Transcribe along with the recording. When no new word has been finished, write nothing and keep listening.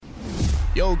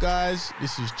Yo guys,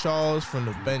 this is Charles from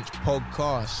the Bench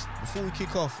Podcast. Before we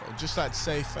kick off, I'd just like to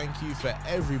say thank you for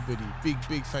everybody. Big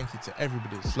thank you to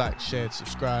everybody that's liked, shared,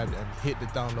 subscribed and hit the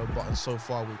download button so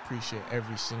far. We appreciate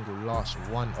every single last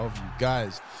one of you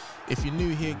guys. If you're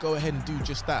new here, go ahead and do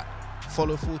just that.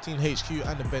 Follow 14HQ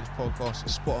and the Bench Podcast on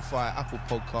Spotify, Apple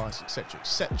Podcasts,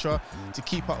 etc. to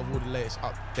keep up with all the latest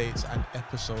updates and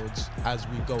episodes as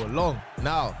we go along.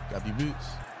 Now, grab your boots.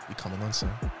 We coming on,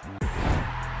 son.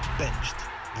 Benched,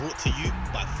 brought to you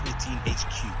by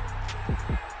 14HQ.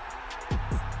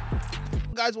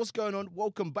 Guys, what's going on?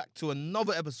 Welcome back to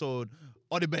another episode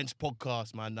of the Bench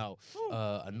Podcast, man. Now,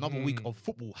 another week of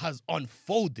football has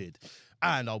unfolded.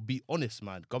 And I'll be honest,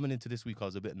 man, coming into this week, I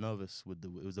was a bit nervous it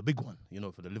was a big one,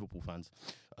 for the Liverpool fans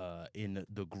in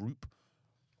the group.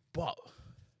 But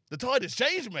the tide has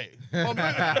changed, mate. My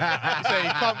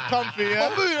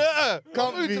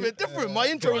mood's a bit different. My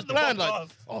intro was planned like,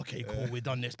 okay, cool, we've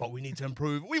done this, but we need to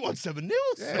improve. We won 7-0.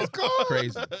 Yeah, it's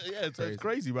crazy. It's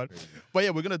crazy, man. But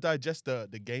yeah, we're going to digest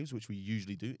the games, which we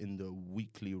usually do in the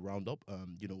weekly roundup.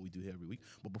 You know what we do here every week.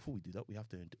 But before we do that, we have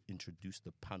to introduce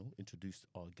the panel, introduce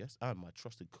our guests, and my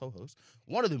trusted co-host.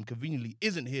 One of them conveniently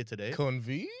isn't here today.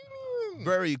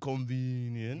 Very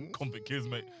convenient. Convict kids,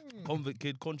 mate. Convict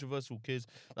kid, controversial kids.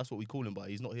 That's what we call him, but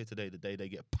he's not here today. The day they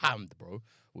get pammed, bro,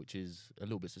 which is a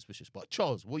little bit suspicious. But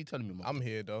Charles, what are you telling me, man? I'm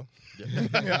here, though.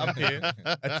 I'm here.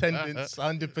 Attendance,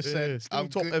 100%. Still I'm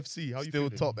top good. FC. How you Still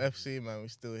feeling? top FC, man. We're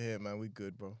still here, man. We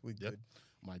good, bro. We good.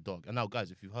 My dog. And now, guys,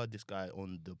 if you've heard this guy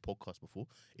on the podcast before,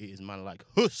 it is man like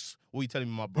Huss. What are you telling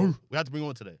me, my bro? We had to bring him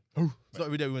on today. It's not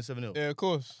every day we win 7-0. Yeah, of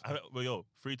course. Well,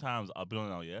 3 times I've been on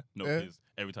now, yeah? No, please.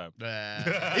 Every time.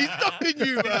 He's ducking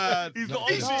you, man. He's not on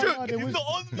He's me. shook. He's not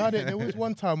on me. No, there was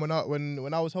one time when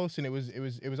I was hosting, it was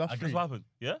us I guess three. what happened?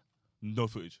 Yeah? No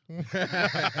footage.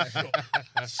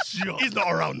 He's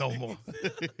not around no more.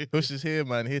 Hush is here,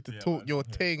 man. Here to Yeah, talk man. your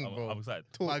ting, I'm bro. excited.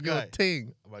 Talk My your guy.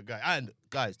 ting. My guy. And,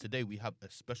 guys, today we have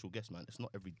a special guest, man. It's not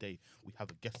every day we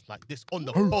have a guest like this on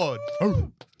the pod.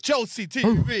 Chelsea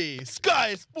TV,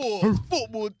 Sky Sports,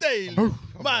 Football Daily,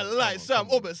 man like Sam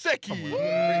Obaseki.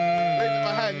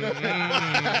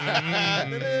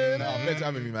 Thanks for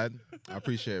having me, man. I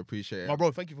appreciate it. My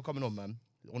bro, thank you for coming on, man.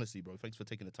 Honestly, bro, thanks for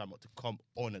taking the time out to come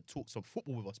on and talk some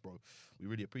football with us, bro. We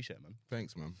really appreciate it, man.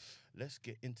 Thanks, man. Let's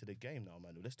get into the game now,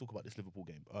 man. Let's talk about this Liverpool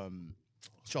game.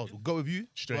 Charles, we'll go with you.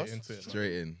 Straight first. into it.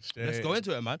 Straight in. Let's go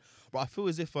into it, man. But I feel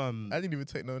as if I didn't even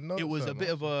take no notes. it was a man. bit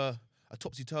of a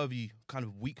topsy-turvy kind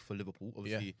of week for Liverpool,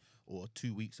 obviously, or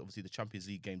 2 weeks. Obviously, the Champions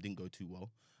League game didn't go too well,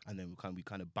 and then we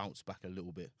kind of bounced back a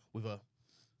little bit with a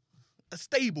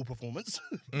stable performance,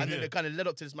 and then it kind of led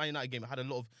up to this Man United game. It had a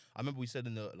lot of. I remember we said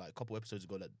in the a couple episodes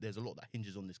ago that there's a lot that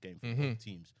hinges on this game for both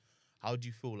teams. How do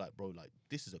you feel like, bro? Like,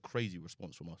 this is a crazy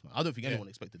response from us, man. I don't think anyone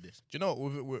expected this. Do you know,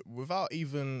 without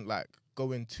even like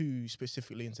going too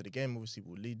specifically into the game, obviously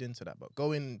we'll lead into that, but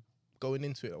going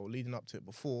into it or leading up to it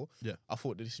before, I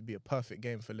thought that this would be a perfect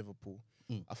game for Liverpool.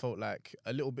 I felt like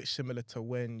a little bit similar to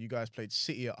when you guys played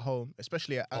City at home,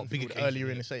 especially at Anfield earlier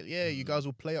in the season. Yeah, you guys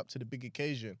will play up to the big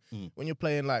occasion. When you're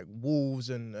playing like Wolves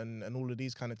and all of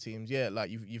these kind of teams,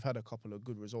 like you've had a couple of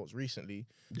good results recently.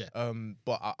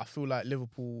 But I feel like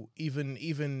Liverpool,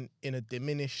 even in a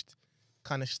diminished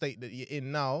kind of state that you're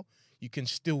in now, you can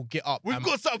still get up. We've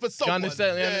got something for someone. You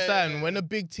understand? When a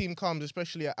big team comes,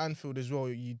 especially at Anfield as well,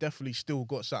 you definitely still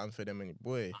got something for them. And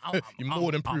boy, you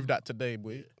more than proved that today,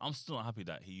 boy. I'm still not happy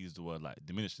that he used the word like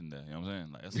diminished in there. You know what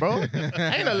I'm saying? Like, Bro,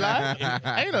 ain't a lie.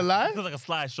 Ain't a lie. It feels like a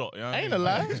slide shot. You know what I Ain't mean? a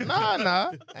lie.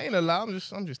 Nah. Ain't a lie.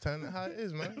 I'm just telling it how it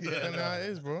is, man. Telling it how it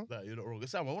is, bro. Nah, you're not wrong.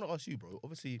 Sam, I want to ask you, bro.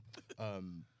 Obviously,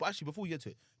 but actually, before we get to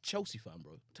it, Chelsea fan,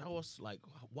 bro. Tell us, like,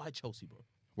 why Chelsea, bro?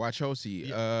 Why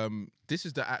Chelsea? This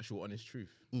is the actual honest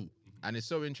truth. And it's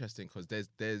so interesting because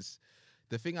there's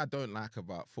the thing I don't like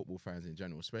about football fans in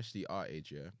general, especially our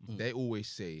age, they always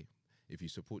say, if you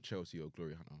support Chelsea, you're a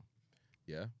glory hunter.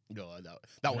 Yeah? No,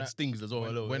 that one stings as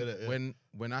well.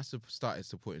 When I started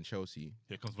supporting Chelsea,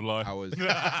 Here comes the lie.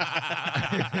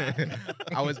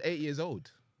 I was 8 years old.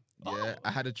 Yeah,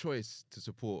 I had a choice to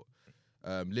support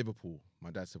Liverpool. My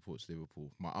dad supports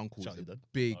Liverpool. My uncle's a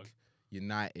big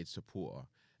United supporter.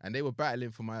 And they were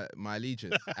battling for my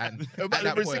allegiance. And at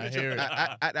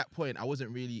that point, I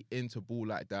wasn't really into ball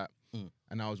like that.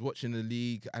 And I was watching the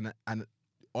league. And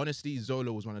honestly,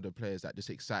 Zola was one of the players that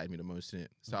just excited me the most in it.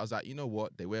 So I was like, you know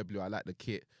what? They wear blue. I like the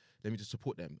kit. Let me just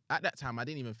support them. At that time, I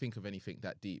didn't even think of anything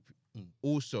that deep.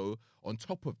 Also, on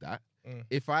top of that,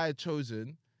 if I had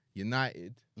chosen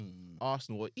United,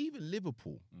 Arsenal, or even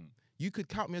Liverpool, you could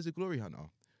count me as a glory hunter.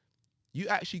 You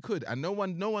actually could, and no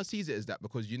one sees it as that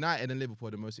because United and Liverpool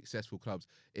are the most successful clubs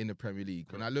in the Premier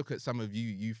League. When I look at some of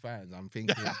you fans, I'm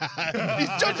thinking He's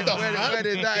judged us, where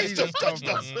did that He's even just come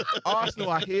judged from? us. Arsenal,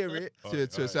 I hear it to a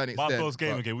certain My extent. first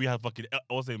game but- again, we had fucking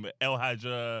what's his name? El Hajj.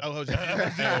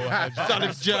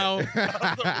 Salif Jow.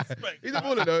 He's a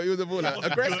baller though. He was a baller. was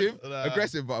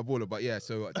Aggressive, but a baller. But yeah,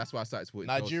 so that's why I started supporting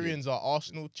Nigerians are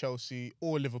Arsenal, Chelsea,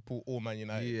 or Liverpool, or Man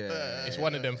United. Yeah, It's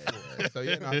one of them four. Yeah. So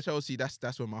yeah, no, Chelsea.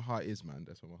 That's where my heart is, man.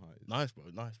 That's where my heart is. Nice, bro.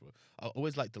 I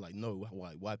always like to know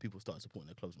why people start supporting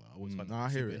their clubs, man. I always find No, it I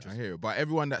hear super it. I interesting. hear it. But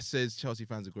everyone that says Chelsea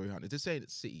fans are glory hunters, they're saying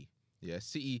it's City. Yeah,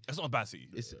 City. That's not a bad City.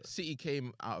 City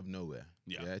came out of nowhere.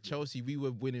 Yeah. Chelsea, we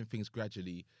were winning things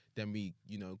gradually. Then we,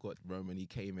 got Roman. He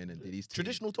came in and did his thing.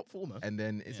 Traditional top four, man. And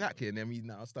then and then we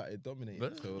now started dominating.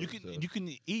 But So, You can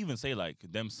even say like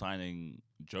them signing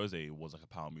Jose was like a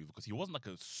power move because he wasn't like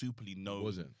a superly known.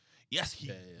 wasn't. Yes,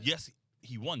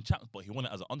 he won champs, but he won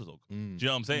it as an underdog. Do you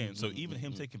know what I'm saying? So even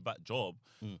him taking that job,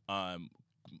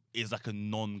 is like a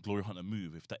non-glory hunter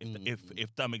move, if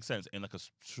that makes sense in like a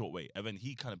short way. And then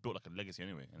he kind of built like a legacy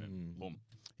anyway. And then boom,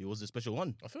 He was the special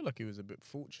one. I feel like he was a bit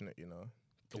fortunate,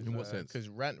 In what sense? Because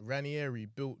Ranieri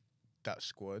built that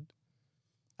squad,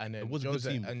 and then It was a good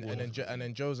Jose team and before. then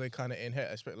Jose kind of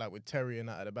inherited, especially like with Terry and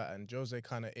that at the back, and Jose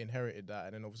kind of inherited that,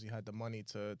 and then obviously had the money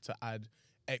to add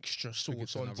extra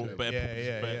sauce onto it.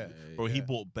 Bro, he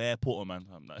bought bare Porter, man.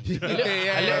 I'm like, a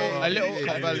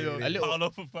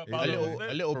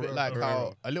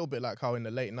little bit like how in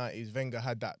the late 90s Wenger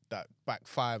had that back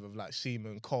five of like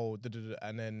Seaman, Cole,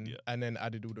 and then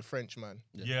added all the French man.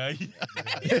 Yeah.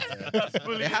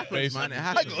 It happens, man. It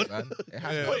happens, man. It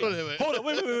happens. Hold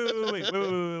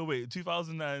on, wait.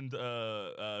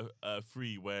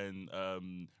 2003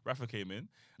 when Rafa came in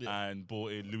and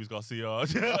bought in Luis Garcia. All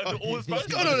the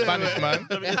Spanish man.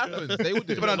 It happens. They will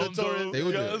do it. They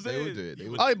will do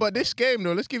it. Aye, but this game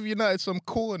though, let's give United some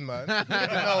corn, man.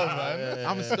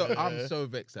 I'm so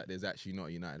vexed that there's actually not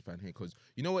a United fan here because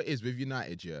you know what it is with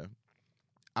United, yeah.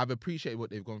 I've appreciated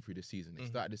what they've gone through this season. They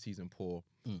started the season poor.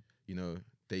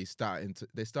 They started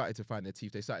to find their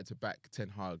teeth. They started to back Ten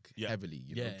Hag heavily.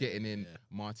 Getting in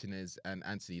Martinez and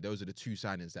Anthony. Those are the two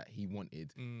signings that he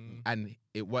wanted, and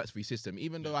it works for his system.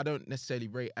 Even though I don't necessarily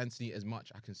rate Anthony as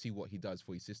much, I can see what he does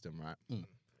for his system, right?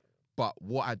 But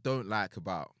what I don't like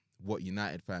about what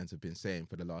United fans have been saying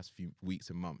for the last few weeks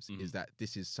and months is that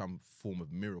this is some form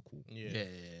of miracle. Yeah.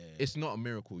 It's not a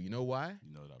miracle. You know why?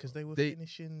 Because they were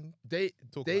finishing.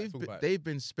 They've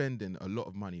been spending a lot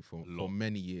of money for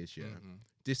many years. Yeah.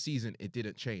 This season it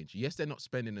didn't change. Yes, they're not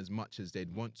spending as much as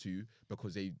they'd want to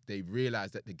because they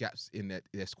realised that the gaps in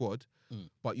their squad.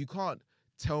 But you can't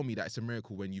tell me that it's a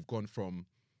miracle when you've gone from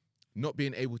not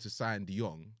being able to sign De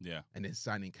Jong and then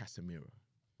signing Casemiro.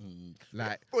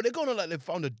 Like, bro, they're going on like they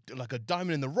found a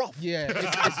diamond in the rough. Yeah,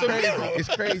 it's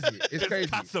crazy. It's crazy.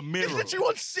 Casemiro. He's literally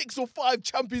won 6 or 5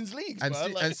 Champions Leagues, And,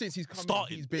 man. and since he's come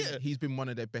started. he's been one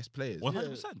of their best players.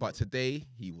 100%. But today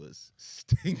he was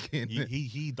stinking.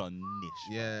 He done niche.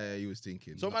 Yeah, he was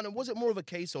stinking. So, man, was it more of a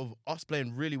case of us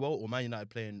playing really well or Man United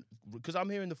playing? Because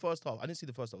I'm hearing the first half. I didn't see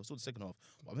the first half. I saw the second half.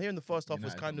 But I'm hearing the first half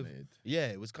was kind of. Yeah,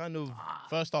 it was kind of.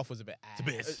 First half was a bit. It's a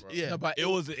bit. Yeah, No, but It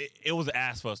was an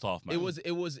ass first half, man. It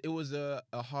was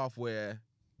a half where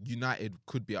United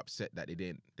could be upset that they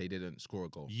didn't score a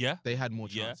goal. Yeah. They had more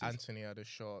Yeah. chances. Anthony had a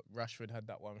shot. Rashford had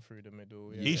that one through the middle.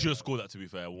 He should have scored that, to be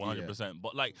fair, 100%.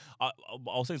 But like I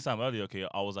was saying to Sam earlier, okay,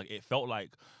 I was like, it felt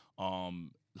like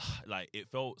it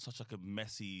felt such like a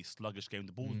messy, sluggish game.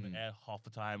 The ball was in the air half the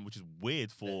time, which is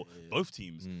weird for both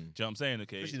teams. Do you know what I'm saying?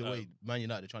 Okay, especially the way Man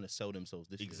United are trying to sell themselves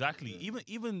this exactly. year.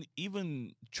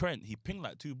 Even Trent, he pinged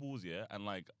like 2 balls, and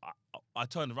like I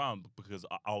turned around because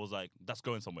I was like, that's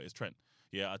going somewhere. It's Trent.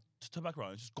 Yeah, I turned back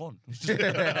around. It's just gone. I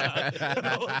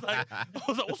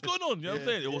was like, what's going on? You know what I'm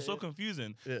saying? It was so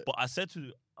confusing. Yeah. But I said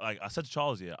to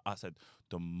Charles, I said,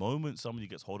 the moment somebody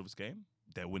gets hold of this game,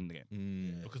 they're winning the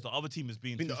game because the other team is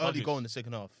being. I think the early goal in the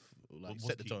second half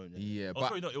set the tone. Yeah, but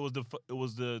sorry, no, it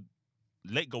was the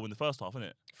late goal in the first half, isn't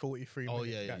it? 43 minutes. Oh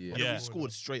yeah. Yeah.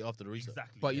 Scored straight after the reset.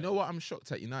 Exactly. But you know what I'm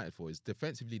shocked at United for is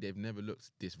defensively they've never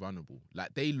looked this vulnerable.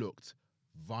 Like they looked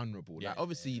vulnerable. Like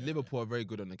obviously Liverpool are very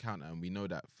good on the counter and we know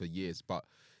that for years, but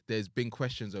there's been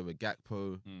questions over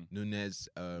Gakpo, Nunez,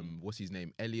 what's his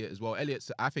name, Elliott as well. Elliott,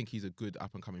 I think he's a good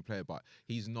up and coming player, but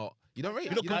he's not. You don't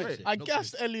rate it. I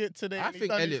gassed Elliott today. I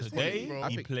think Elliott's today.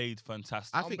 He played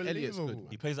fantastic. I think Elliott's good.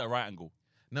 He plays at right angle.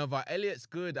 No, but Elliot's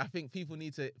good. I think people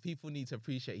need to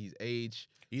appreciate his age.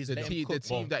 He's the team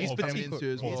that he's coming into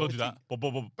as well. Told you that.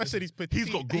 I said he's petite. He's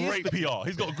got great PR.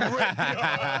 He's got great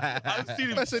PR. I've seen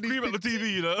him scream at the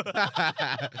TV, you know.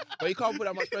 But you can't put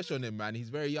that much pressure on him, man. He's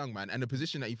very young, man. And the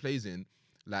position that he plays in,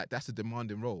 like, that's a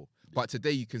demanding role. But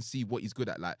today you can see what he's good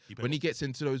at. Like, when he gets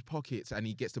into those pockets and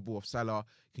he gets the ball off Salah,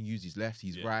 he can use his left,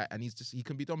 he's right, and he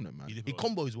can be dominant, man. He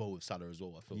combos well with Salah as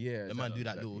well, I feel. Yeah, the man do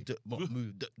that little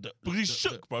move. Because he's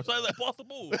shook, bro. So I like, pass the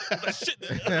ball. That shit.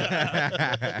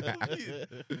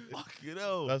 Fucking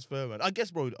hell. That's fair, man. I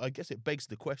guess it begs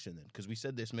the question then, because we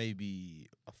said this maybe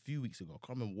a few weeks ago. I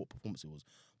can't remember what performance it was,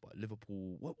 but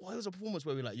Liverpool. What was a performance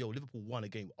where we're like, yo, Liverpool won a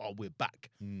game. Oh, we're back,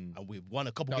 and we've won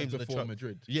a couple games before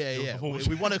Madrid. Yeah.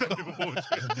 We won a couple.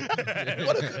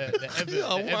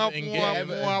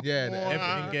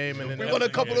 Everton game, and then we won a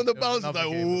couple on the bounce. Like,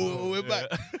 we're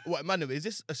back. What, man? Is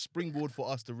this a springboard for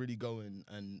us to really go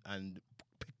and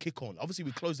kick on? Obviously,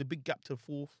 we closed a big gap to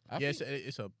fourth. Yes,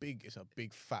 it's a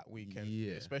big fat weekend.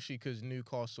 Yeah, especially because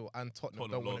Newcastle and Tottenham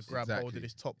don't want to grab hold of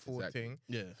this top four thing.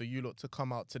 Yeah, for you lot to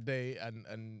come out today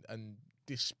and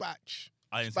dispatch.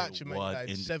 I didn't say like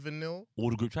 7-0. All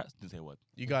the group chats didn't say a word.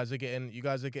 You guys are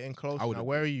getting close now.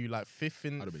 Where are you? Like fifth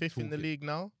in the league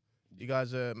now. You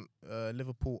guys are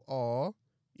Liverpool are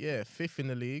fifth in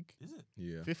the league. Is it?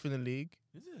 Yeah, fifth in the league.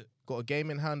 Is it? Got a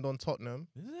game in hand on Tottenham.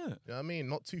 Is it? You know what I mean?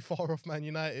 Not too far off Man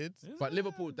United. But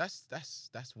Liverpool, that's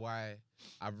why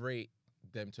I rate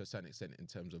them to a certain extent in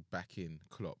terms of backing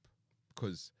Klopp,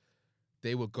 because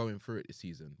they were going through it this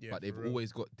season, but they've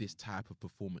always got this type of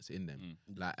performance in them.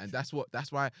 Like, and that's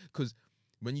why, because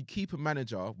when you keep a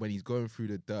manager when he's going through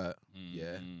the dirt,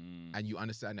 and you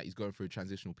understand that he's going through a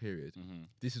transitional period,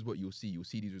 this is what you'll see. You'll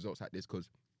see these results like this, because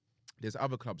there's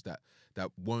other clubs that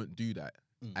won't do that,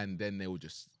 and then they will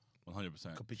just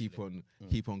 100%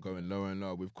 keep on going lower and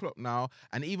lower with Klopp now.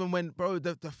 And even when, bro,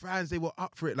 the fans, they were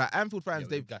up for it. Like, Anfield fans,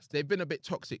 they've been a bit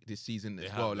toxic this season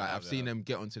as well. Like, I've seen them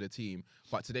get onto the team,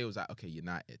 but today was like, okay,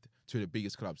 United, two of the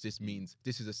biggest clubs. This means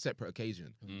this is a separate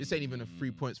occasion. This ain't even a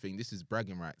 3 points thing. This is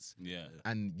bragging rights. Yeah.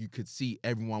 And you could see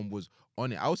everyone was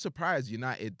on it. I was surprised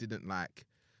United didn't like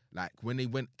when they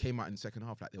came out in the second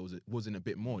half, like there wasn't a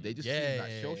bit more. They just seemed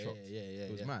like shell shocked. It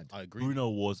was mad. I agree. Bruno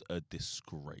was a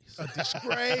disgrace. A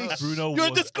disgrace. Bruno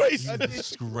You're was a disgrace. A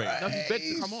disgrace. No, he begged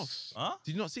to come off. Huh?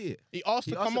 Did you not see it? He asked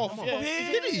to come off.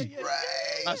 Did he?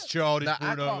 That's childish,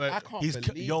 Bruno. I can't He's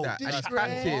believe that. And he's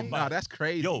disgrace. captain. No, that's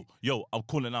crazy. Yo, I'm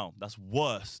calling it now. That's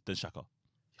worse than Xhaka.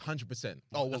 100%.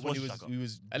 Oh, That's when what he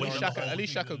was At least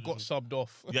Xhaka got subbed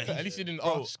off. Yeah, at least he didn't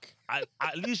ask.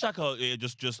 At least Xhaka,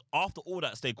 just after all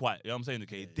that, stayed quiet. You know what I'm saying?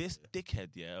 Okay, this dickhead,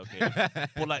 okay.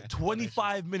 For like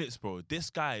 25 minutes, bro,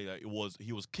 this guy, he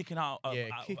was kicking out.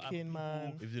 Kicking,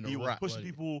 man. He was pushing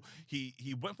people.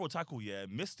 He went for a tackle,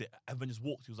 missed it, and then just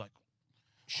walked. He was like,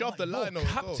 Shoved the line over.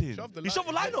 Captain. He shoved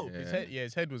the line over.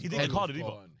 His head was He gone. didn't get carded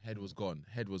either. Head was gone.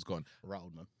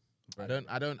 rattled, man.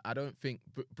 I don't think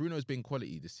Bruno's been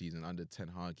quality this season under Ten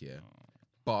Hag,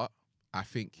 but I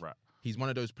think he's one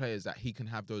of those players that he can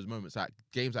have those moments. Like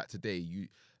games like today,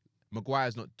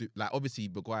 Maguire's not obviously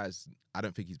Maguire's. I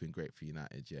don't think he's been great for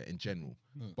United, in general,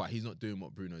 but he's not doing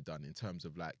what Bruno done in terms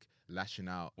of like lashing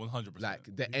out, 100%.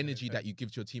 like the energy that you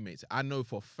give to your teammates. I know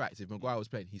for a fact if Maguire was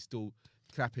playing, he's still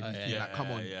clapping.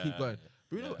 Come on, keep going.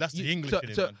 Bruno, that's the English in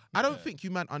him, man. I don't think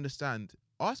you man understand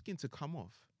asking to come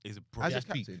off. As a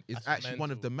captain, is actually one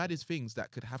of the maddest things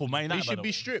that could happen. For Man United, He should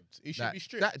be stripped. He should be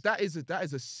stripped. That is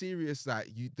a serious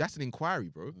that's an inquiry,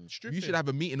 bro. You should have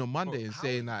a meeting on Monday and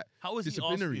saying that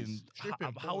disciplinaries.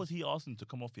 How is he asking to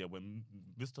come off here when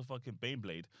Mr. fucking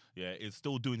Baneblade is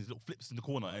still doing his little flips in the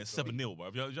corner and it's 7-0, bro?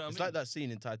 You know what I mean? It's like that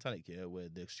scene in Titanic, where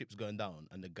the ship's going down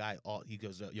and the guy he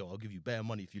goes, yo, I'll give you bare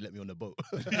money if you let me on the boat.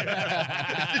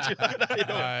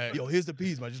 Yo, here's the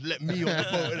peas, man. Just let me on the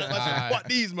boat. Fuck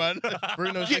these, man.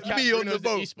 Bruno's Get me on the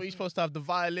boat. He's supposed to have the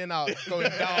violin out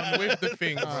going down with the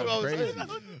thing.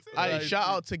 Crazy. Shout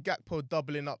out to Gakpo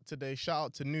doubling up today. Shout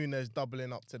out to Nunes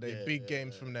doubling up today. Big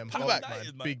games from them both,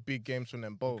 man. Big games from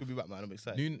them both. Could be back, man. I'm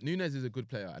excited. Nunes is a good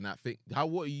player, and I think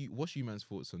what's you man's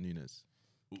thoughts on Nunes?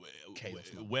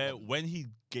 When he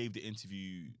gave the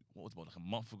interview, what was it, like a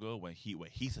month ago, where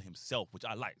he said himself, which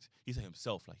I liked. He said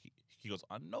himself, like he goes,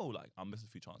 I know, like I'm missing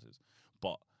a few chances,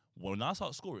 but when I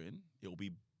start scoring, it will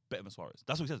be better than Suarez.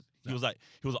 That's what he says. He was like,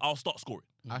 I'll start scoring.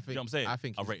 I think, you know what I'm saying? I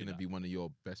think he's going to be one of your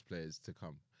best players to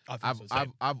come.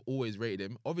 I've always rated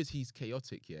him. Obviously, he's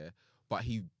chaotic, but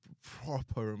he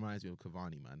proper reminds me of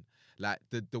Cavani, man. Like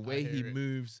the way he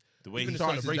moves. The way The he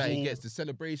chances that he celebrates. gets the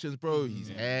celebrations, bro, his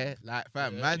hair, like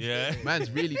fam, man's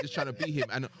really just trying to beat him.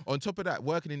 And on top of that,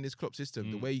 working in this Klopp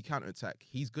system, the way he counter attack,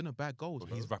 he's gonna bag goals.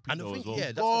 Bro. He's And rapid the though thing, as well. yeah,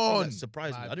 that's the thing that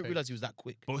surprised me. I didn't Mad realize he was that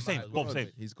quick. But same.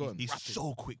 He's gone. He's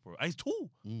so quick, bro. And he's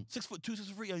tall. 6'2",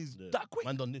 6'3", and he's that quick.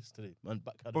 Man done this today. Man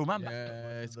backhand. Bro, man.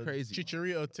 Yeah, it's crazy.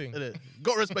 Chicharito thing.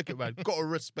 Gotta respect it, man. Gotta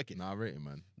respect it. Nah, I rate him,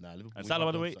 man. Nah, Liverpool. And Salah,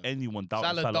 by the way, anyone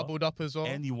doubting Salah doubled up as well.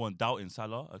 Anyone doubting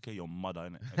Salah, okay, your mother,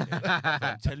 innit? Okay. So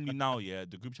I'm telling you now, yeah,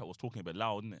 the group chat was talking a bit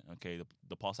loud, innit? Okay,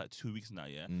 the past like 2 weeks now,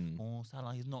 yeah. Oh,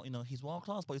 Salah, he's not, he's world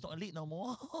class, but he's not elite no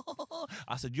more.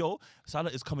 I said, yo,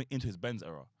 Salah is coming into his Benz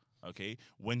era. Okay,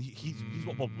 when he's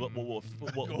what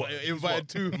invited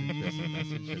too.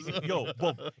 Yo,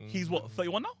 Bob, he's what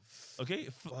 31 now? Okay,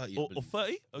 30, or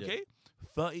 30? Okay,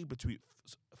 30 between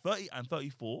 30 and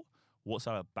 34. What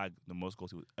Salah bagged the most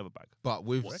goals he would ever bag? But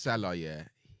with Salah, yeah,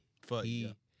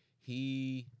 30,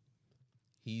 he's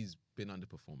been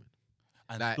underperforming.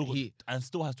 And Like,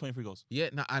 still has 23 goals. Yeah,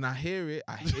 and I hear it.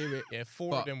 Yeah,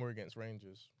 4 of them were against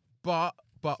Rangers. But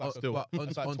It's like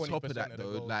on top of 20% that of the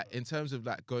though, goals, like in terms of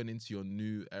like going into your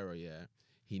new era, yeah,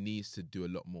 he needs to do a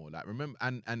lot more. Like remember,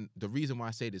 and the reason why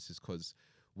I say this is because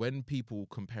when people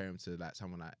compare him to like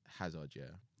someone like Hazard, yeah,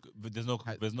 But there's no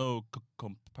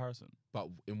comparison but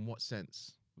in what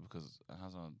sense? because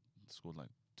Hazard scored like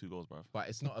 2 goals, bro. But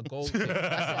it's not a goal. Thing. That's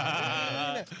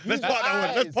right. Let's part that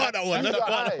one. Let's part that one.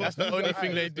 That's the only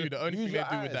thing they do. The only thing they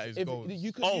do with that is goals.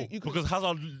 Because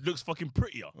Hazard looks fucking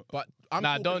prettier. But I'm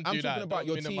Nah, talking, don't I'm do talking that. about Don't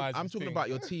your team. minimise I'm his talking thing. about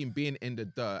your team being in the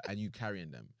dirt and you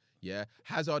carrying them. Yeah,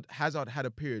 Hazard had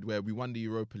a period where we won the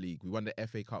Europa League, we won the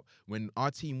FA Cup, when our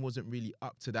team wasn't really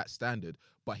up to that standard,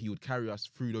 but he would carry us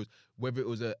through those, whether it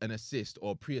was an assist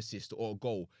or pre-assist or a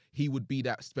goal, he would be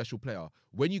that special player.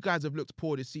 When you guys have looked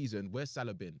poor this season, where's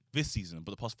Salah been? This season,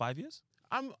 but the past 5 years?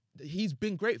 He's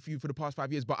been great for you for the past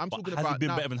 5 years, but I'm talking has about he been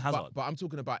now, better than Hazard? But I'm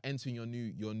talking about entering your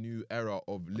new era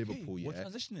of Liverpool. We're Yeah,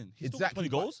 transitioning. He's exactly.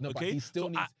 still got 20 goals. But Okay,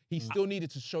 he still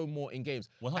needed to show more in games.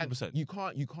 100%. And you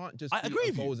can't just I be agree a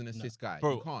with you. goals and assist guy.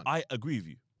 Bro, You can't. I agree with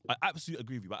you. I absolutely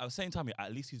agree with you. But at the same time, yeah,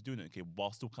 at least he's doing it, okay,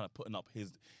 while still kind of putting up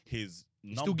his He's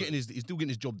numbers. still getting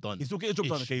his job done. He's still getting the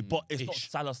job done, Ish. okay, but it's not Ish.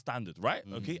 Salah standard, right?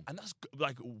 Okay, and that's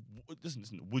like, listen.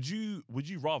 Would you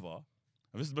rather?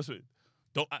 And this is the best way.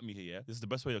 Don't at me here, yeah. This is the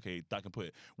best way, okay, that I can put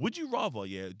it. Would you rather,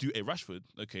 yeah, do a Rashford,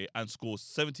 okay, and score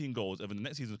 17 goals, and then the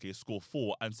next season, okay, score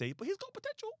 4 and say, but he's got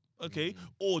potential, okay,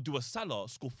 or do a Salah,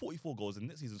 score 44 goals, and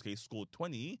next season, okay, score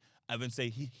 20, and then say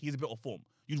he's a bit off form?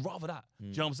 You'd rather that. Do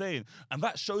you know what I'm saying? And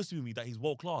that shows to me that he's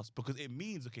world class because it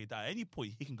means, okay, that at any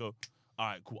point he can go, all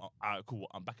right, cool,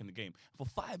 I'm back in the game. For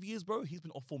 5 years, bro, he's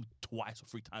been off form twice or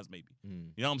 3 times, maybe.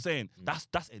 You know what I'm saying? That's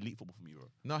elite football for me, bro.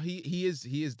 No, he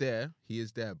is there. He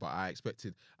is there, but I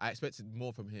expected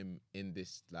more from him in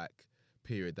this like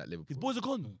period that Liverpool. His boys are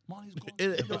gone. Man, he's gone.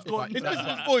 It's gone. his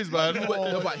boys, man.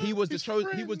 No, but he was the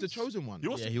chosen one.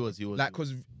 Yeah, he was. Like,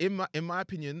 because in my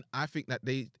opinion, I think that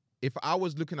if I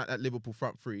was looking at that Liverpool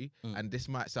front three, and this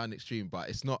might sound extreme, but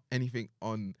it's not anything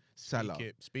on Salah.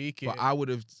 Speak it. But I would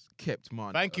have kept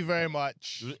Mane. Thank you very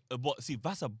much. But see,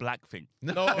 that's a black thing.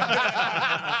 No.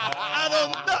 I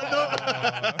don't know.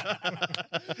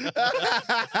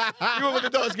 You want the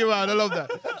dots go around? I love that.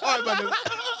 All right, man.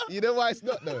 You know why it's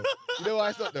not though?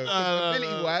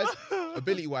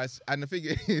 Ability wise, and the thing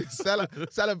is,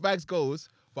 Salah bags goals,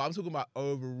 but I'm talking about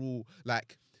overall.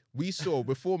 Like we saw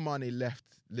before Mane left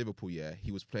Liverpool, yeah,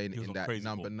 he was playing in that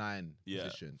number 9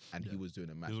 position, and he was doing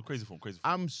a match. He was crazy form.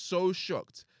 I'm so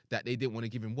shocked that they didn't want to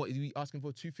give him, what is he asking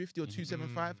for, 250 or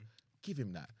 275? Give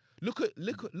him that. Look at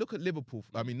Liverpool.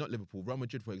 I mean, not Liverpool. Real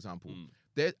Madrid, for example.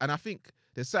 And I think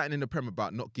there's something in the Prem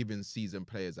about not giving seasoned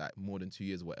players like more than 2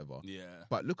 years or whatever. Yeah.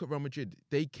 But look at Real Madrid.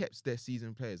 They kept their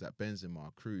seasoned players like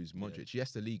Benzema, Cruz, Modric.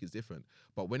 Yes, the league is different,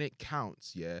 but when it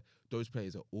counts, yeah, those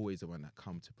players are always the one that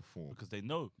come to perform Because they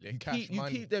know. You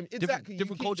keep them exactly.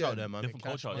 Different culture out there, man. Different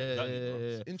culture. Yeah, Exactly, yeah, bro.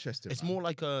 yeah, yeah. Interesting. It's more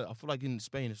like I feel like in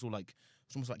Spain, it's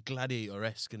almost like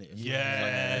gladiator-esque, innit?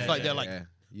 Yeah. It's like they're like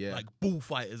yeah. like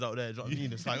bullfighters out there. Do you know what I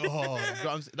mean? It's like,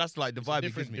 that's like the vibe.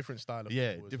 different style of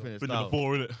Yeah, football as different Been style. in the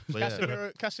 4, innit? But yeah.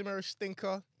 Casemiro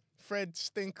stinker. Fred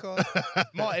stinker.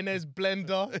 Martinez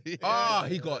blender. He got Oh,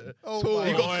 He my got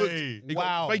God. cooked.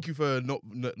 Wow. Thank you for not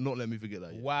letting me forget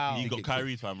that. Yeah. Wow. He got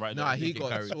carried, fam, right Nah, there. he Get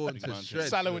got carried. torn Big to man. shreds.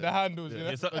 Salah with the handles, you know?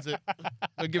 Yeah, so- That's it.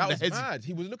 I'll give him That the was heads. mad.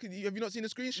 He was looking. Have you not seen the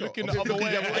screenshot? Looking of the him other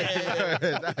way.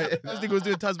 This nigga was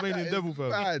doing Tasmanian devil, fam.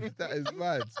 Mad. That is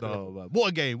mad. No, man. What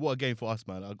a game for us,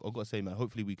 man. I've got to say, man.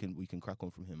 Hopefully we can crack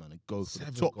on from here, man, and go for the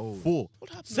 7 top goals. 4. What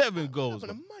happened? 7 goals. What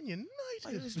Man. happened to Man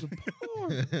It's been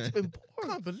poor. It's been poor. I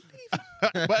can't believe it.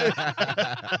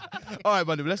 All right,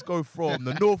 man. Let's go from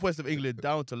the northwest of England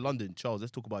down to London. Charles,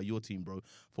 let's talk about your team, bro.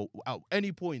 For at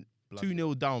any point,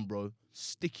 2-0 down, bro.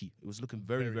 Sticky. It was looking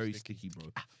very, very sticky, bro.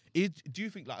 Do you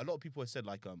think, like, a lot of people have said,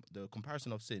 like, the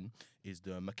comparison I've seen is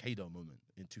the Makeda moment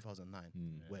in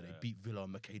 2009, where they beat Villa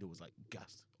and Makeda was like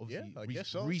gassed. Obviously, I guess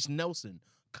so. Reece Nelson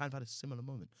kind of had a similar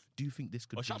moment. Do you think this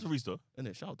could? Shout out to Reece though.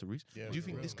 Innit? Shout out to Reece. Yeah, do you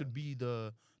think this could be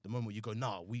the moment you go,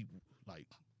 nah, we like,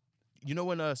 you know,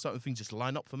 when certain things just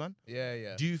line up for man?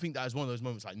 Yeah. Do you think that is one of those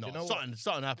moments like, no,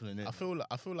 something happening there? I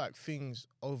feel like things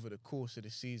over the course of the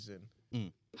season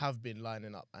have been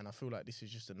lining up, and I feel like this is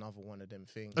just another one of them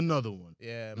things. Another one.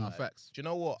 Yeah, No, like, facts. do you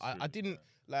know what? I didn't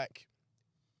like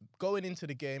going into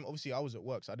the game. Obviously, I was at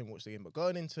work, so I didn't watch the game. But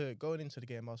going into the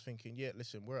game, I was thinking, yeah,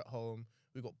 listen, we're at home.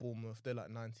 We got Bournemouth. They're like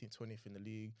 19th, 20th in the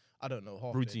league. I don't know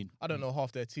half. I don't know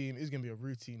half their team. It's gonna be a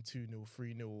routine 2-0,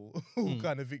 3-0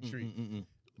 kind of victory.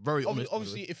 Very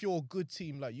obviously, if you're a good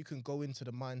team, like you can go into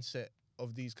the mindset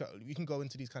of these. You can go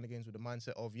into these kind of games with the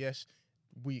mindset of, yes,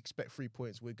 we expect 3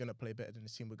 points. We're gonna play better than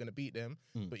this team. We're gonna beat them.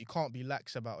 But you can't be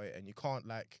lax about it, and you can't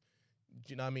like.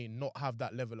 Do you know what I mean? Not have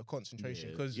that level of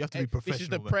concentration because you have to be professional. This is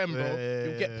the Prem, bro.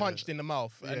 You'll get punched in the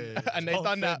mouth, and they've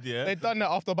done that. They've done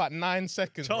that after about 9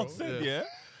 seconds. Charles said, yeah.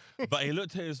 But he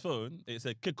looked at his phone. It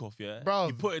said kickoff, yeah. Bro,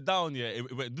 he put it down, yeah.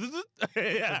 It went.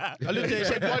 Yeah. I looked at it. It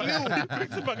said 1-0. He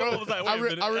picked it back up. I was like, wait a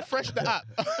minute. I refreshed the app.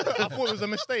 I thought it was a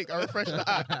mistake. I refreshed the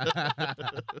app.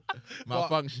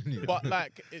 Malfunctioning. But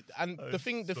like, the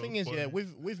thing is, yeah,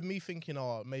 with me thinking,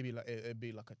 maybe like it'd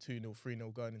be like a 2-0,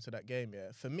 3-0 going into that game,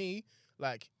 yeah. For me,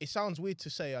 like, it sounds weird to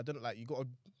say. I don't like. You gotta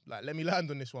like let me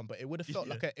land on this one, but it would have felt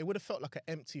like an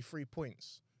empty 3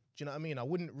 points. Do you know what I mean? I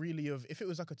wouldn't really have, if it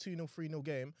was like a 2-0, 3-0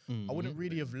 game, I wouldn't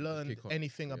really have learned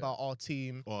anything about our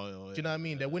team. Do you know what I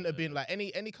mean? There wouldn't have been like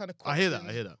any kind of questions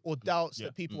I hear that. or doubts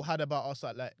that people had about us.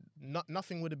 Like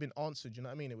nothing would have been answered. Do you know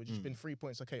what I mean? It would just been 3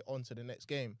 points. Okay, on to the next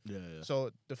game. Yeah. So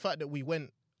the fact that we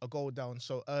went a goal down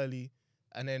so early,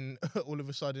 and then all of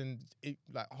a sudden,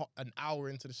 an hour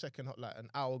into the second, like an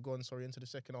hour gone, into the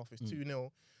second half, it's 2-0.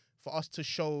 For us to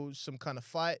show some kind of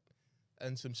fight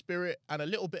and some spirit and a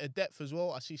little bit of depth as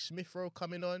well. I see Smith Rowe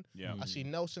coming on. Yeah. I see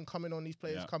Nelson coming on. These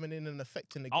players coming in and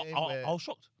affecting the game. I was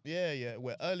shocked. Yeah.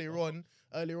 Where earlier on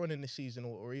in the season,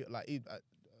 or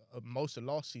most of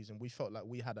last season, we felt like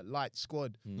we had a light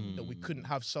squad that we couldn't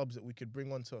have subs that we could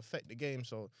bring on to affect the game.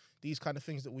 So these kind of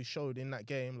things that we showed in that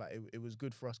game, like it was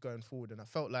good for us going forward. And I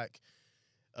felt like,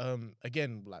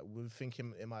 again, like we were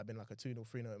thinking it might have been like a 2-0,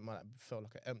 3-0. It might have felt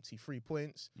like an empty 3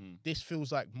 points. This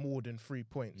feels like more than 3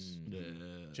 points. Yeah. Do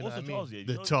you know what I mean?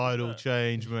 The title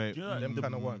change, mate. Do you know them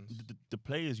kind of ones. The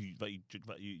players you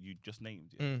just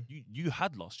named, you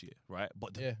had last year, right?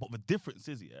 But the difference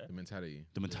is, the mentality.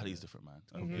 The mentality is different,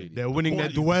 man. They're winning their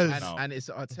duels, and it's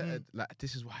Arteta. Like,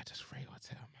 this is why I just rate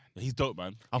Arteta, man. He's dope,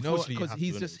 man.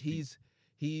 Because he's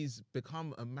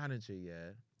become a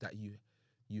manager, that you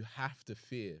have to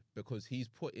fear, because he's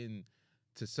put in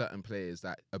to certain players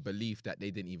that a belief that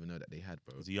they didn't even know that they had,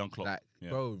 bro. He's a young Klopp. Like,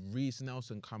 bro, Reece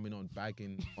Nelson coming on,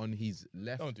 bagging on his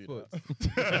left foot. He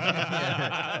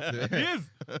is.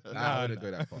 I wouldn't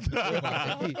go that far.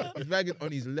 He's bagging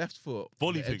on his left foot,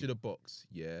 volley the edge of the box.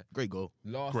 Yeah, great goal.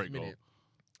 Last minute.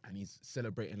 And he's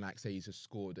celebrating like, say, he's just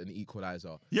scored an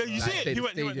equaliser. Yeah, you see it. He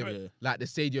went. Like, the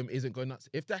stadium isn't going nuts.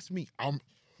 If that's me, I'm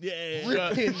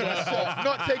ripping myself,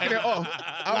 not taking it off.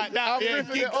 I'm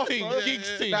ripping it off.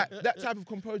 That type of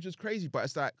composure is crazy, but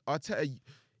it's like, Arteta,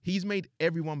 he's made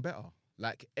everyone better.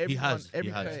 Like, every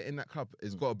player in that club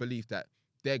has got a belief that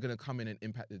they're going to come in and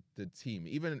impact the team.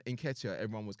 Even in Nketiah,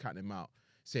 everyone was counting him out,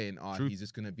 saying, he's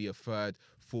just going to be a third,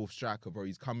 fourth striker, bro.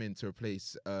 He's come in to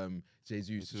replace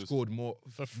Jesus, who scored more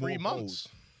for 3 months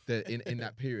in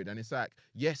that period. And it's like,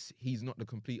 yes, he's not the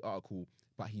complete article,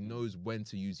 but he knows when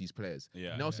to use these players.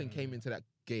 Nelson came into that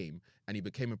game and he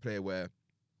became a player where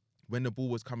when the ball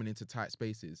was coming into tight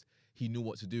spaces, he knew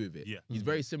what to do with it. He's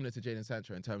very similar to Jadon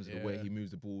Sancho in terms of the way he moves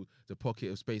the ball, the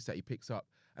pocket of space that he picks up.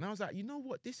 And I was like, you know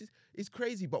what? This is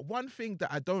crazy. But one thing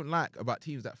that I don't like about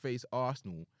teams that face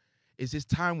Arsenal is this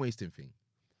time wasting thing.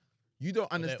 You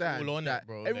don't understand all on that it,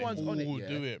 bro. Everyone's on it. Yeah.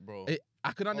 Do it, bro.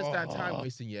 I can understand time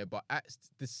wasting, but at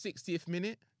the 60th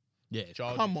minute,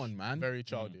 come on, man. Very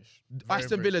childish.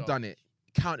 Aston Villa done it,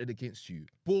 counted against you.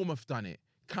 Bournemouth done it,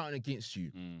 counted against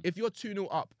you. If you're 2-0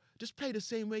 up, just play the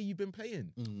same way you've been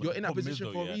playing. You're in that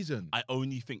position for a reason. I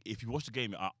only think, if you watch the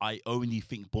game, I only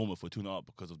think Bournemouth were 2-0 up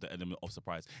because of the element of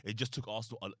surprise. It just took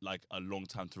Arsenal a long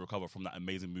time to recover from that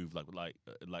amazing move, like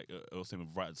I was saying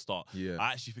right at the start. Yeah.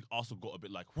 I actually think Arsenal got a bit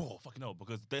like, whoa, fucking hell,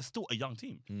 because they're still a young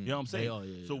team. You know what I'm saying? They are,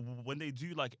 yeah. So when they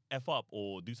do like F up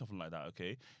or do something like that,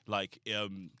 okay, like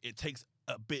it takes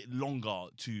a bit longer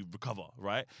to recover,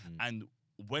 right? And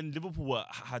when Liverpool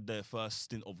had their first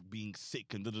stint of being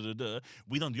sick and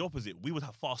we done the opposite. We would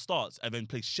have fast starts and then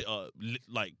play shit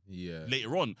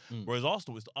later on. Whereas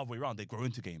Arsenal, it's the other way around. They grow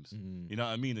into games. You know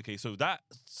what I mean? Okay, so that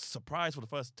surprise for the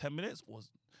first 10 minutes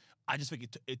was, I just think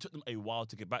it took them a while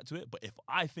to get back to it. But if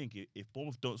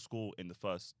Bournemouth don't score in the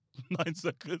first 9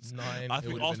 seconds, I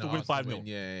think Arsenal win 5-0.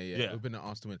 Yeah. It would have been an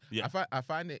Arsenal win. Yeah. I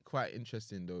find it quite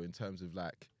interesting though, in terms of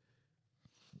like,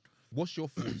 what's your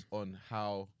thoughts on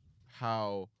how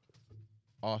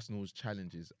Arsenal's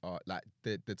challenges are, like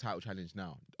the title challenge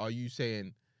now? Are you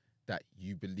saying that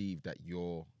you believe that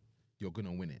you're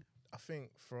gonna win it? I think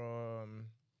from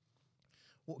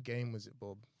what game was it,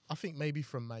 Bob? I think maybe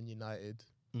from Man United.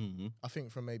 I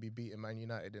think from maybe beating Man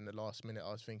United in the last minute,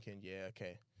 I was thinking, yeah,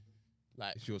 okay.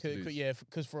 Like, it's yours to lose. Yeah,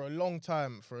 because for a long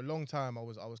time, I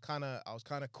was kind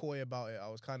of coy about it. I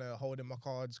was kind of holding my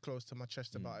cards close to my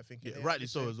chest about it, thinking, Yeah, rightly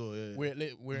so as well.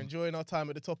 Yeah. We're enjoying our time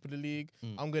at the top of the league.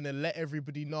 I'm gonna let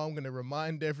everybody know. I'm gonna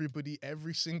remind everybody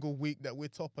every single week that we're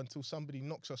top until somebody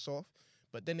knocks us off.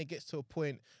 But then it gets to a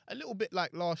point, a little bit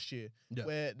like last year,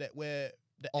 where the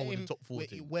aim, the top 4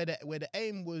 team. where the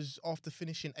aim was, after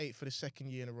finishing 8th for the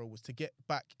second year in a row, was to get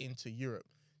back into Europe.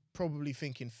 Probably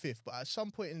thinking 5th, but at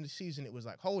some point in the season, it was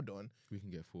like, hold on, We can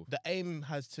get 4th. the aim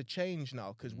has to change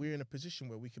now because we're in a position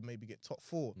where we can maybe get top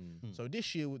 4. So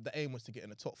this year, the aim was to get in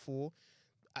the top 4.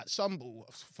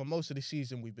 For most of the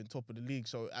season, we've been top of the league.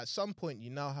 So at some point, you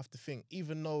now have to think,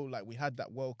 even though like we had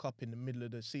that World Cup in the middle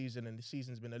of the season and the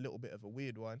season's been a little bit of a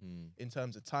weird one in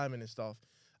terms of timing and stuff,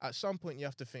 at some point you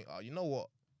have to think, oh, you know what?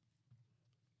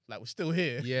 Like, we're still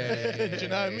here. Yeah. Do you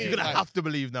know what I mean? You're gonna have to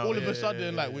believe now. All of a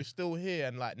sudden, we're still here,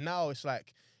 and like now it's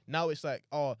like,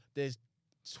 oh, there's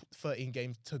 13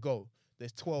 games to go.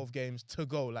 There's 12 games to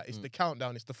go. Like, it's the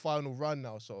countdown. It's the final run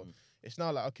now. So it's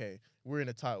now like, okay, we're in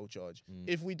a title charge.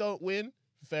 If we don't win,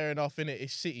 fair enough, innit?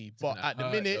 It's City. But at the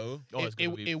minute,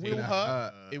 it will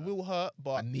hurt. It will hurt,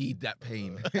 but I need that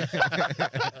pain.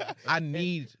 I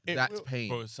need that pain.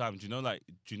 Bro, Sam, do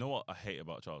you know what I hate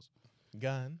about Charles?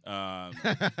 Gone.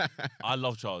 I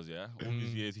love Charles, yeah. All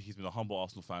these years, he's been a humble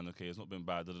Arsenal fan, okay? It's not been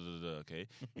bad, okay?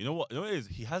 You know what? You know what it is?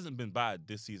 He hasn't been bad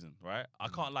this season, right? I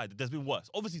can't lie. There's been worse.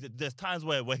 Obviously, there's times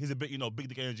where he's a bit, big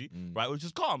dick energy, right? Which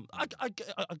is calm. I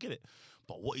get it.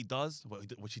 But what he does,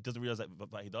 which he doesn't realize that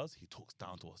he does, he talks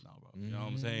down to us now, bro. You know what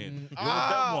I'm saying? You're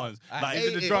them ones. Like,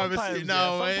 in the driver's seat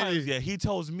now, sometimes, he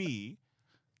tells me,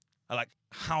 like,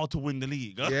 how to win the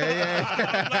league. Yeah.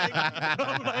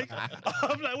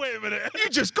 I'm like, wait a minute. You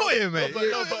just got him, mate. But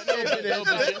you know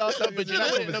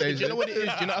what it is?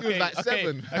 Can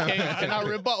I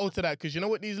rebuttal to that? Because you know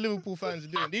what these Liverpool fans are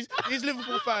doing? These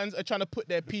Liverpool fans are trying to put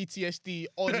their PTSD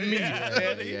on me.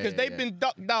 Because they've been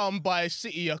ducked down by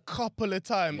City a couple of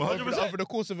times over the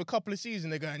course of a couple of seasons.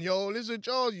 They're going, yo, listen,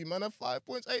 Charles, you man have 5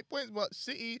 points, 8 points. But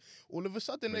City, all of a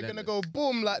sudden, they're going to go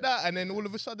boom like that. And then all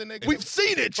of a sudden, they're going to... We've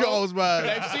seen it, Charles, man.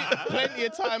 They've seen it plenty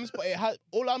of times, but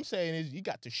all I'm saying is you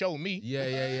got to show me. Yeah.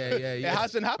 It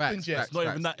hasn't happened yet. It's not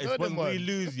even that. It's when we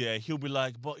lose, he'll be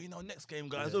like, but next game,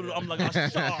 guys. I'm like,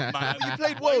 shut up, man. You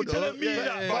played well, though. Telling me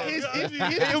that, But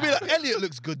he'll be like, Elliot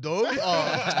looks good, though.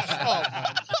 Oh, shut up,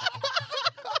 man.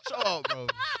 Shut up, bro.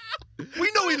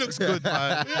 We know he looks good,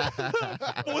 man.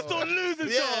 But we're still losing,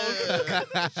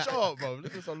 Charles. Shut up, bro.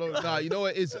 Leave us alone. Nah, you know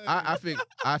what it is? I think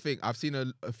I've seen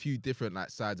a few different like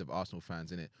sides of Arsenal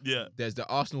fans in it. Yeah. There's the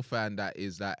Arsenal fan that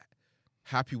is like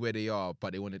happy where they are,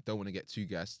 but they don't want to get too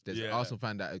gassed. There's the Arsenal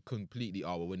fan that are completely,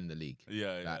 we're winning the league.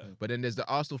 Yeah. But then there's the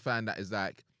Arsenal fan that is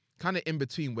like kind of in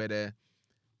between, where they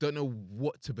don't know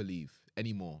what to believe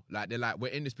anymore. Like, they're like, we're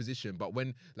in this position, but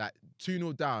when like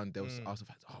 2-0 down, there was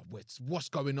Arsenal fans, what's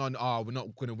going on? We're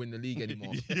not going to win the league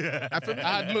anymore. Yeah. And for me,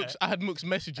 I had Mooks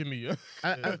messaging me.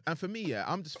 and for me,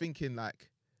 I'm just thinking, like,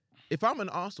 if I'm an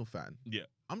Arsenal fan,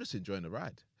 I'm just enjoying the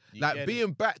ride. Like,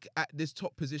 being back at this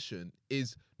top position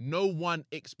is, no one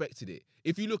expected it.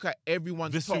 If you look at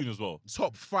everyone this soon as well,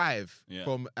 top 5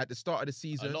 from at the start of the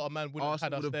season, a lot of man wouldn't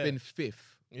Arsenal would have been 5th.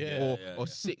 Or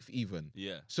 6th even.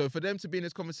 Yeah. So for them to be in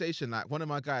this conversation, like, one of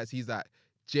my guys, he's like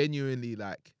genuinely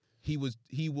like he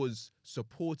was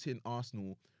supporting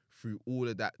Arsenal through all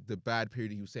of that, the bad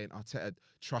period. He was saying, Arteta,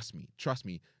 trust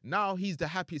me. Now he's the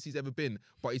happiest he's ever been,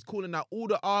 but he's calling out all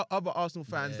the other Arsenal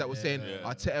fans that were saying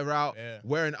Arteta out,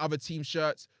 wearing other team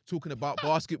shirts, talking about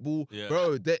basketball.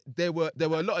 Bro, there were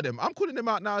a lot of them. I'm calling them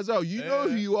out now as well. You know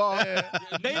who you are.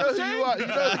 You know who you are. You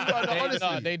know who you are. No,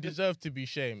 honestly, they deserve to be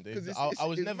shamed. I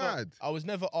was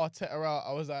never Arteta out.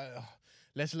 I was like,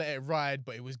 let's let it ride,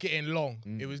 but it was getting long.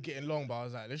 It was getting long, but I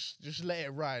was like, let's just let it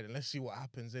ride and let's see what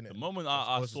happens in it. The moment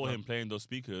I saw him playing those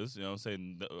speakers, you know what I'm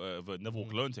saying, the Neville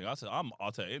Cologne thing, I said, I'm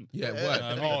Arteta in. Yeah,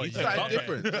 he's something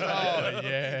different.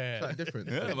 Something different.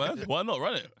 Yeah, man. Why not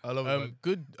run it? I love it.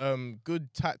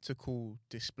 Good tactical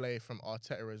display from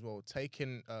Arteta as well.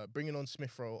 Bringing on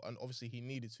Smith Rowe, and obviously he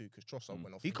needed to because Trossard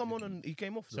went off. He come on and he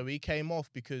came off. So he came off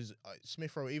because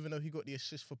Smith Rowe, even though he got the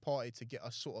assist for Partey to get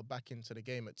us sort of back into the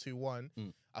game at 2-1,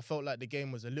 I felt like the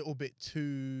game was a little bit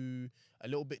too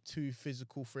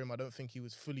physical for him. I don't think he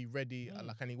was fully ready,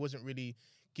 and he wasn't really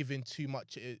giving too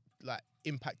much,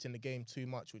 impacting the game too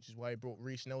much, which is why he brought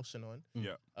Reece Nelson on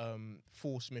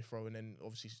for Smith Rowe, and then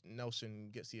obviously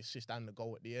Nelson gets the assist and the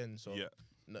goal at the end. So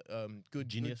good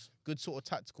genius, good sort of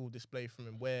tactical display from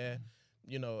him where.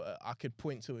 You know, I could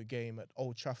point to a game at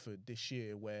Old Trafford this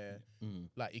year where,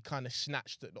 like, he kind of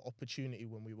snatched at the opportunity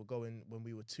when we were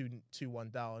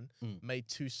 2-1 down, made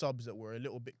 2 subs that were a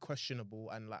little bit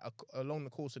questionable, and like along the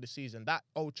course of the season, that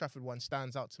Old Trafford one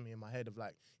stands out to me in my head of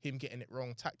like him getting it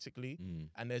wrong tactically,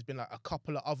 and there's been like a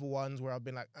couple of other ones where I've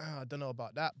been like, I don't know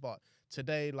about that, but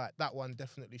today, like that one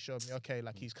definitely showed me, okay,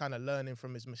 like he's kind of learning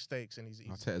from his mistakes, and he's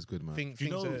Arteta's good, man.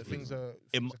 Things are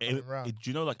coming around. Do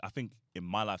you know, like, I think in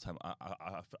my lifetime,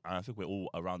 I think we're all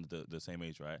around the same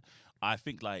age, right? I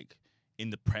think like in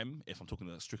the Prem, if I'm talking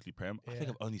like strictly Prem, I think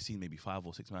I've only seen maybe 5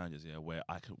 or 6 managers, where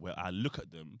I look at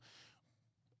them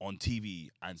on TV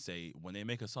and say when they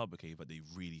make a sub, okay, but they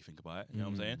really think about it. You know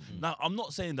what I'm saying? Now, I'm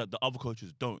not saying that the other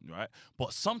coaches don't, right?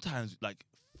 But sometimes, like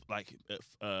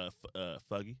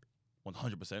Fergie.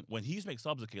 100%. When he used to make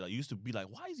subs, okay, like you used to be like,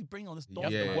 why is he bringing on this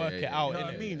dog? You have to work it out. You know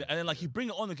what I mean? And then like he bring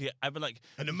it on, okay, I've been like,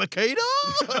 and then Makeda.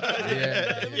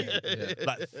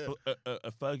 Like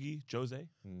Fergie, Jose,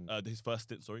 his first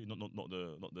stint. Sorry, not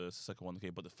the second one,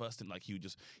 okay, but the first stint, like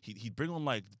he'd bring on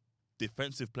like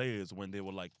defensive players when they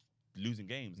were like losing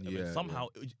games. I mean, somehow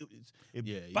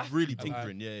he's really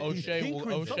tinkering.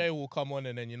 O'Shea will come on,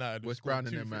 and then United West Brown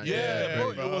and them, man.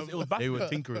 Bro, it was back. They were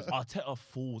tinkerers. Arteta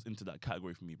falls into that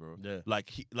category for me, bro. Yeah, like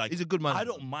he's a good man. I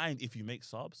don't mind if you make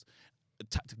subs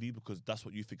tactically because that's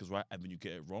what you think is right, and then you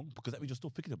get it wrong because that means you're still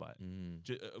thinking about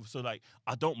it. So like,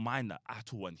 I don't mind that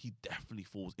at all, and he definitely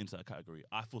falls into that category.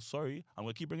 I feel sorry. I'm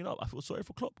gonna keep bringing it up. I feel sorry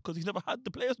for Klopp because he's never had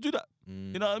the players do that.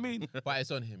 You know what I mean? But it's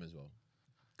on him as well.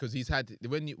 Because he's had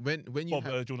when you Bob,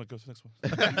 have, do you want to go to the next one?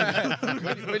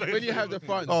 when you have the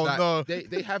funds,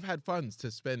 they have had funds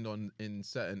to spend on in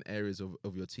certain areas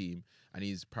of your team, and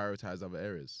he's prioritized other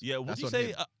areas. Yeah, what did you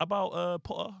say about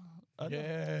Potter?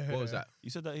 What was that? You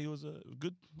said that he was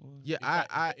good. Yeah,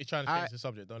 he's trying to change the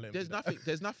subject. Don't let him.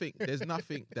 There's nothing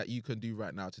that you can do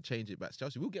right now to change it back to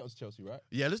Chelsea. We'll get on to Chelsea, right?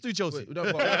 Yeah, let's do Chelsea.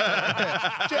 Chelsea.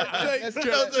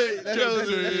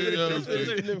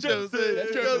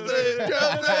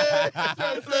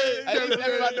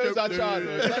 Everyone knows our child.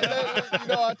 You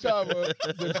know our child, bro.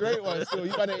 It's a great one. Still,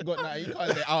 you ain't got that. You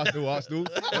can't say Arsenal, or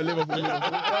Liverpool.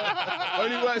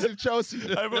 Only works with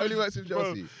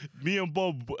Chelsea. Me and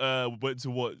Bob went to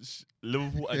watch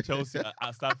Liverpool and Chelsea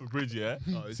at Stamford Bridge,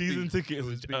 season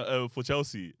tickets for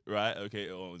Chelsea, right? Okay,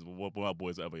 it was one of our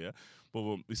boys, whatever, yeah.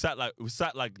 But we sat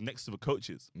like next to the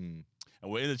coaches, and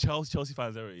we're in the Chelsea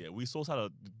fans area. We saw Salah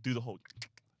do the whole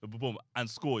boom and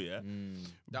score, That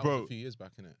bro, was a few years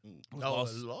back, innit? That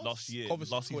was last year.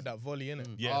 Last scored that volley, innit?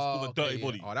 Yeah, scored the dirty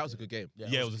volley. Oh, that was a good game.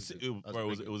 Yeah, it was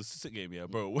a sick game,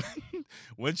 bro.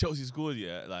 When Chelsea scored,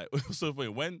 like it was so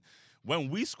funny.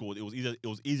 When we scored, it was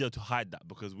easier to hide that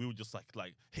because we would just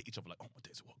like hit each other like, oh my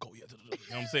days, what goal? Yeah, you know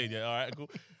what I'm saying? Yeah, all right, cool.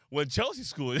 When Chelsea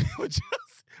scored,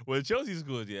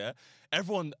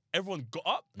 everyone got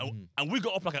up and we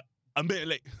got up like a minute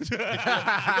late. We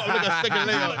got like a second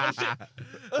later.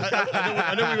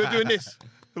 And then we were doing this.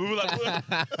 We were like,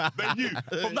 they knew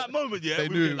from that moment. Yeah, they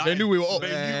knew we were ops.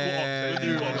 They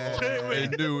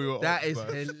knew we were ops. That is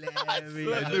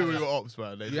hilarious. They knew we were ops,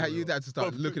 man. You had to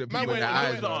start looking at people in the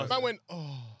eyes. Man went,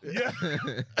 oh yeah.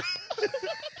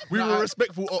 We were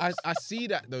respectful. I see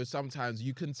that though. Sometimes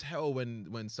you can tell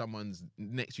when someone's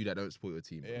next to you that don't support your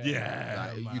team.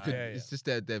 Yeah. Like, you can. It's just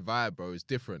their vibe, bro. It's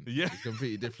different. Yeah. It's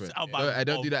completely different. I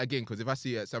don't do that again, because if I see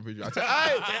you at Stamford Bridge, I'll tell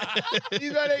hey,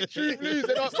 these men ain't true blues.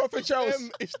 They're not proper Chelsea.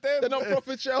 It's them. They're not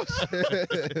proper Chelsea.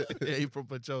 Yeah,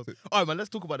 proper Chelsea. All right, man. Let's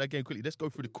talk about that game quickly. Let's go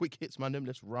through the quick hits, man. Then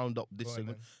let's round up this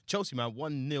segment. Chelsea, man,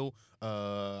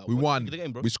 1-0. We won. The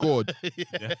game, bro. We scored.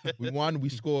 We won. We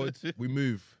scored. We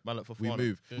move. Man, like We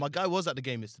move. My guy was at the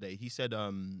game yesterday. He said,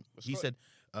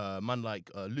 man like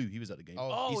Lou, he was at the game.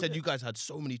 He said you guys had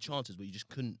so many chances, but you just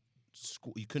couldn't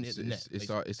score. You couldn't hit the net.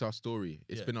 It's our story.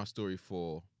 It's been our story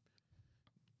for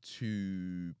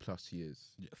 2+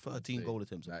 years. 13 goal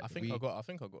attempts. Like, I think I got a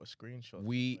screenshot.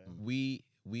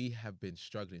 We have been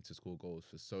struggling to score goals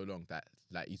for so long that,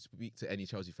 like, you speak to any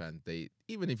Chelsea fan,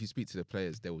 even if you speak to the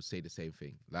players, they will say the same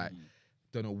thing. Like,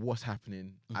 don't know what's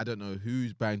happening. I don't know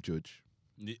who's bang judge.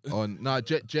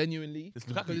 Genuinely,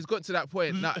 because it's got to that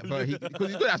point. Because he's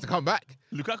gonna have to come back.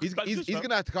 He's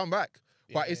gonna have to come back.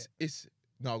 But it's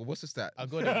no. What's the stat? I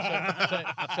got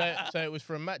it. So it was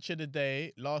from Match of the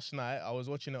Day last night. I was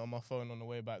watching it on my phone on the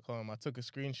way back home. I took a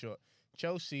screenshot.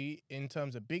 Chelsea, in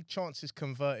terms of big chances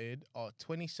converted, are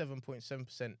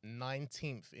 27.7%,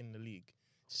 19th in the league.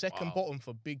 Second bottom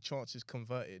for big chances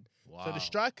converted. Wow. So the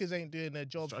strikers ain't doing their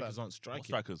job. Strikers aren't striking.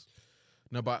 Strikers.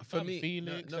 No, but for me,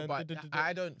 Felix but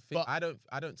I don't think I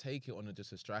don't take it on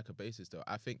just a striker basis though.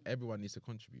 I think everyone needs to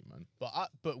contribute, man.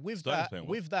 But with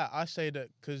that, I say that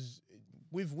because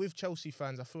with Chelsea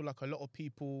fans, I feel like a lot of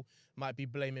people might be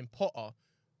blaming Potter,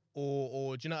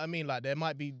 or do you know what I mean? Like there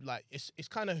might be like it's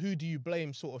kind of who do you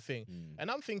blame sort of thing. And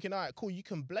I'm thinking, all right, cool, you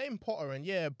can blame Potter,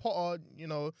 and Potter, you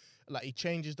know, like he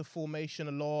changes the formation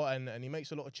a lot, and he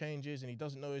makes a lot of changes, and he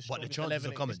doesn't know his. But the chances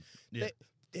are coming.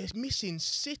 They're missing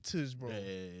sitters, bro.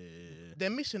 Yeah. They're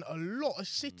missing a lot of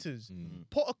sitters.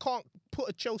 Potter can't put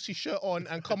a Chelsea shirt on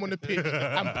and come on the pitch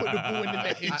and put the ball in the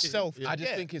net himself. I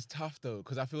just think it's tough though,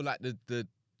 because I feel like the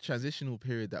transitional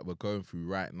period that we're going through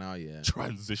right now,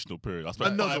 Transitional period. I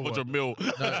spent 500 mil.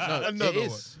 No,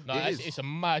 it's a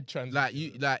mad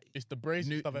transition. It's the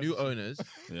brazen new owners,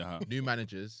 new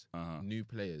managers, new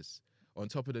players. On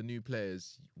top of the new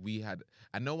players, we had,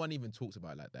 and no one even talks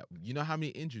about it like that. You know how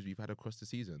many injuries we've had across the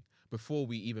season before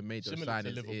we even made those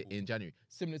signings in January,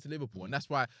 similar to Liverpool, and that's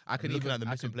why I can looking even at the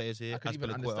missing players here. I can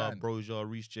even understand. Broja,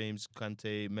 Reece James,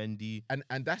 Kante, Mendy,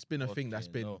 and that's been a thing that's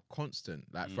been constant,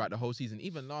 like throughout the whole season,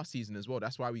 even last season as well.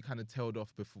 That's why we kind of tailed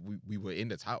off before we were in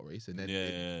the title race, and then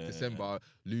in December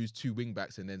lose 2 wing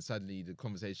backs, and then suddenly the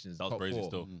conversation is top 4.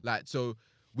 Still. Like so.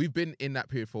 We've been in that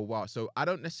period for a while, so I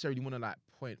don't necessarily want to like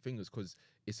point fingers because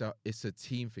it's a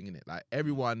team thing, innit? Like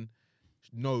everyone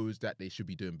knows that they should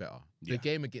be doing better. The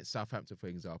game against Southampton, for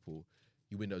example,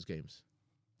 you win those games.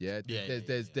 There's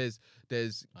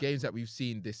games that we've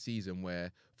seen this season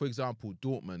where, for example,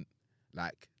 Dortmund,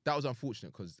 like that was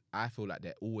unfortunate because I feel like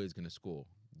they're always gonna score.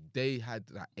 They had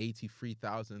like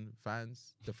 83,000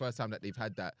 fans the first time that they've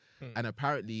had that, and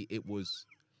apparently it was.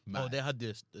 Mad. Oh, they had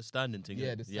the standing thing.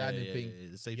 Yeah, the standing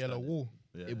thing. The safe yellow standing. wall.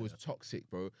 It was toxic,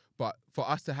 bro. But for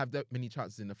us to have that many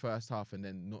chances in the first half and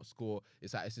then not score,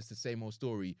 it's like it's just the same old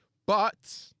story. But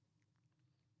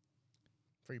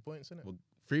 3 points, innit? Well,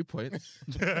 3 points.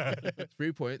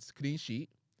 3 points. Clean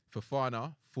sheet.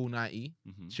 Fofana, full 90.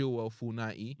 Chilwell, full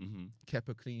 90.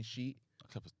 Kepa, clean sheet.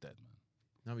 Kepa's dead, man.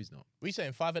 No, he's not. We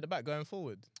saying 5 at the back going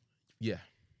forward? Yeah.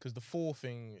 Because the 4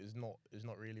 thing is not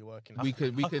really working. We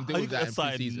can deal with that in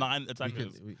pre-season. 9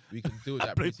 attackers. We can deal with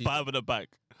that. Play 5 at the back.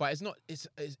 But it's not.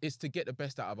 It's to get the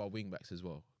best out of our wing backs as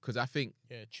well. Because I think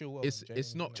Chilwell.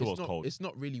 It's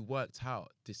not really worked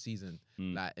out this season.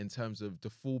 Like in terms of the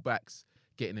fullbacks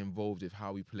getting involved with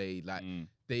how we play. Like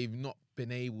they've not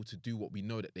been able to do what we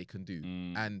know that they can do.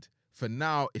 And for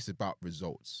now, it's about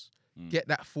results. Get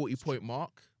that 40-point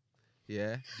mark.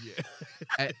 Yeah.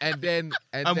 And then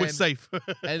we're safe.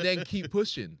 And then keep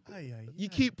pushing. You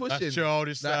keep pushing. That's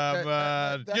childish,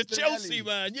 man. You're Chelsea,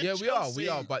 man. You're Chelsea. We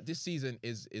are. But this season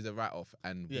is a write-off,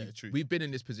 and we've been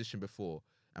in this position before,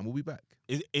 and we'll be back.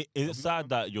 Is it sad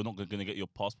that you're not going to get your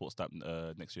passport stamped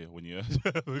next year when you?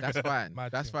 That's fine.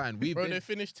 That's fine. They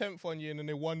finished 10th one year and then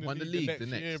they won the league the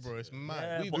next year, bro. It's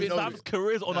mad. Sam's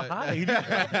career's on a high. He's in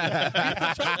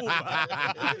trouble,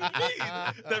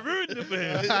 man. They're ruining it for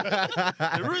him.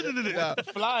 They're ruining it.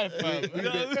 Fly,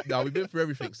 fam. We've been through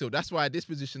everything. So that's why this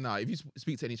position now, if you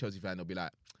speak to any Chelsea fan, they'll be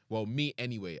like, well, me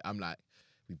anyway. I'm like,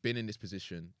 we've been in this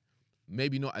position.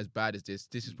 Maybe not as bad as this.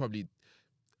 This is probably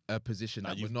a position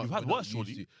that you've we're not. had we're worse, not used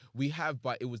surely. to. We have,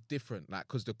 but it was different. Like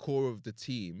because the core of the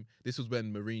team. This was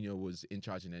when Mourinho was in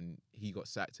charge, and then he got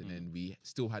sacked, and then we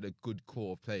still had a good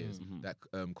core of players that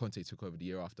Conte took over the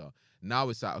year after. Now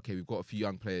it's like okay, we've got a few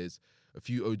young players, a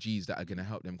few OGs that are going to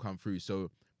help them come through. So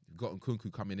we've got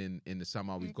Nkunku coming in the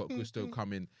summer. We've got Gusto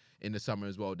coming in the summer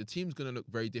as well. The team's going to look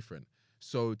very different.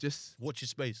 So just watch your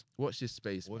space. Watch this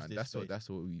space, Watch man. this That's space.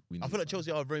 what we need. I feel like Chelsea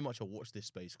are very much a watch this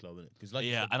space club, innit? Because like Yeah,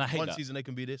 you said, and I hate one that. season they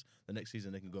can be this, the next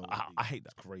season they can go. I hate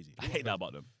that. It's crazy. I hate that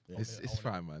about them. It's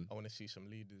fine, man. I want to see some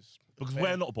leaders. Because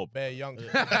we're not, Bob. Bare young.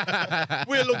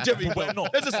 We're longevity. We're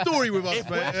not. There's a story with us, If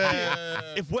man.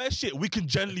 If we're shit, we can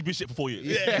generally be shit for 4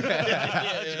 years.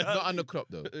 Not under Klopp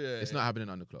though. It's not happening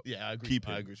under Klopp. Yeah, I agree. Keep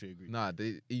him. I agree. Nah,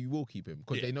 you will keep him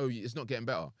because they know it's not getting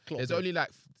better. Klopp, There's yeah. only like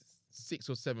 6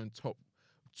 or 7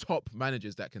 top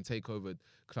managers that can take over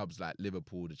clubs like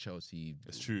Liverpool, the Chelsea,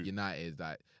 It's true. United,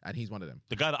 and he's one of them.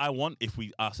 The guy that I want,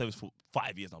 I've said this for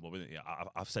 5 years now, Bob. Innit? Yeah,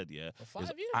 I've said For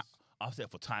 5 years? I've said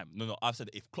it for time. No, I've said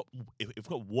if Klopp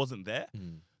wasn't there,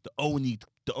 the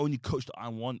only coach that I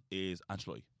want is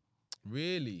Ancelotti.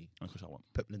 Really? Only coach I want.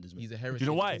 Pep Linders, man. He's a heritage. Do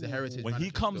you know why? He's a heritage When he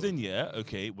manager comes still.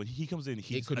 in, when he comes in,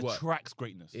 he could work. attracts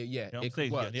greatness. Yeah, You know what I'm it saying?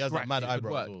 could work. And he has that mad attracts it.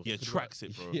 eyebrow. work. as well. He attracts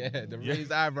it, bro. Yeah, the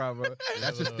raised eyebrow, bro.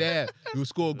 That's just there. You'll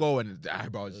score a goal and the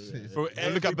eyebrows. Bro,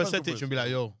 And look at every percentage and be like,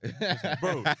 yo.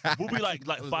 bro, we'll be like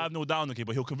 5-0 down, okay,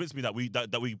 but he'll convince me that we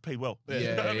played well. Yeah, You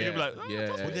know what I mean? He'll be like, yeah.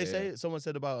 What did they say? Someone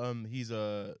said about he's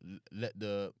let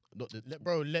the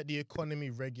Let the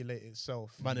economy regulate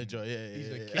itself. manager. He's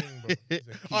Yeah. a king, bro. He's a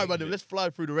king. All right, man. Let's fly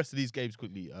through the rest of these games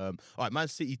quickly. All right, Man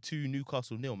City 2,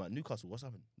 Newcastle 0. Man, Newcastle, what's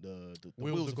happened? The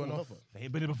Wheels have gone fallen off. man. they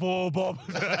ain't been here before, Bob.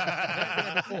 They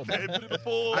ain't been here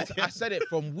before. I said it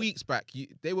from weeks back.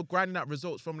 They were grinding out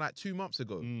results from like 2 months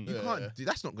ago. You Yeah, can't.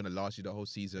 That's not going to last you the whole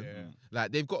season. Yeah.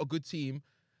 Like they've got a good team,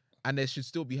 and they should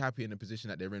still be happy in the position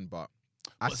that they're in. But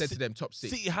I But said to them, top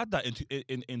 6. City had that in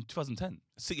 2010.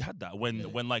 City had that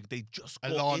when like they just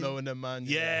got Alano in. and them, man.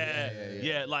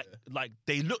 Yeah, like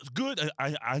they looked good,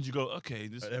 and you go, okay,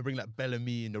 this. They bring like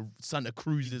Bellamy and the Santa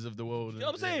Cruzes of the world. You know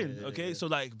what I'm saying? Okay, so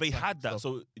like they had that. stuff.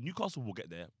 So Newcastle will get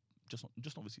there, just not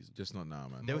this season. Just not now,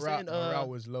 man. They were morale, saying, morale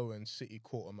was low and City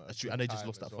caught them at That's a true, good and they just time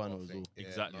lost that as well, final I as think. well.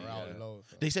 Exactly, Morale yeah. low.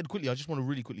 fam. They said quickly. I just want to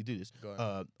really quickly do this. Go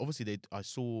on. Obviously, I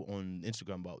saw on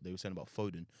Instagram they were saying about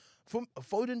Foden. From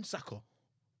Foden, Saka.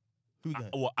 Who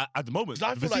got? At the moment,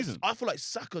 'Cause this season. I feel like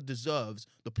Saka deserves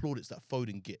the plaudits that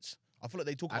Foden gets. I feel like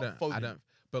they talk about Foden. I don't.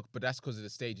 But that's because of the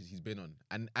stages he's been on,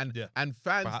 and Yeah. fans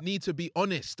Perhaps. need to be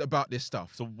honest about this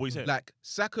stuff. So what you saying? Like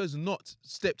Saka's not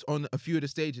stepped on a few of the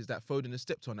stages that Foden has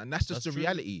stepped on, and that's just That's the true.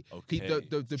 reality. Okay, The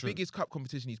true. biggest cup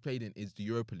competition he's played in is the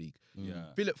Europa League.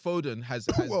 Yeah. Philip Foden has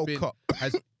World been Cup.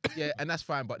 yeah, and that's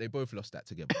fine, but they both lost that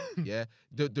together. Yeah,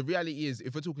 the reality is,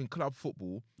 if we're talking club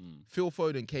football, Phil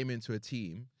Foden came into a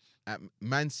team at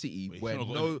Man City Wait, where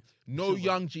should've got no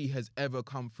young G has ever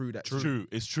come through that. It's team. true.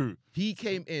 It's true. He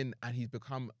came in and he's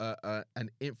become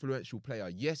an influential player.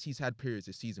 Yes, he's had periods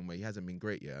this season where he hasn't been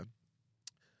great, yeah.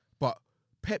 But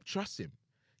Pep trusts him.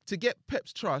 To get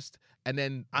Pep's trust and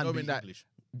then And knowing be that English.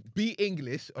 be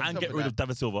English on And top get rid that, of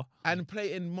David Silva. and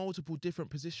play in multiple different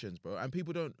positions, bro. And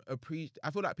people don't appreciate. I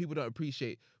feel like people don't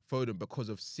appreciate Foden because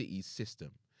of City's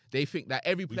system. They think that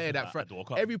every player said that at the World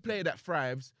Cup. every player that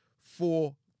thrives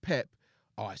for Pep,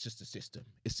 it's just a system.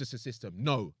 It's just a system.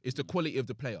 No, it's the quality of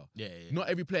the player. Yeah. Not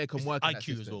every player can It's work. in that IQ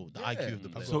as system. well. The IQ of the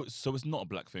player. So it's not a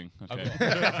black thing. Okay.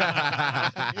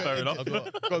 Fair enough.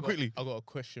 Go quickly. I got a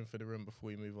question for the room before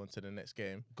we move on to the next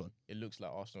game. Go on. It looks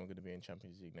like Arsenal are going to be in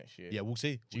Champions League next year. Yeah, we'll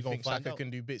see. Do you think Saka can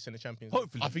do bits in the Champions League?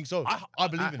 Hopefully. I think so. I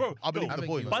believe in bro, him. I believe I in the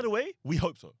think boy. he man. By the way, we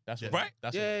hope so. That's right.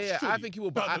 That's Yeah. I Surely. think he will.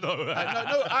 But No.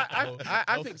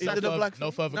 I think Is it Saka. a black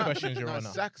No further No, questions, Your no,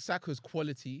 Honour. Saka's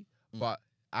quality, but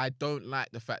I don't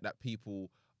like the fact that people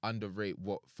underrate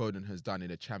what Foden has done in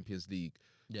the Champions League.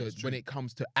 Yeah, it's When true. it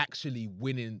comes to actually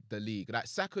winning the league, like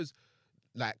Saka's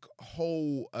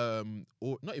whole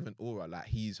or not even aura, like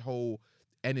his whole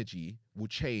energy will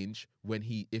change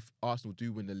if Arsenal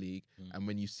do win the league and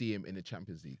when you see him in the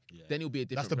Champions League. Yeah. Then he'll be a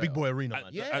different That's the big player. boy arena, man.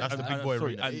 Yeah. That's the big boy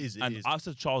sorry, arena. It is. And I've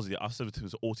said to Charles, I've said to him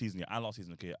all season, and last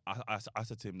season, okay. I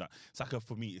said to him that Saka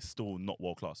for me is still not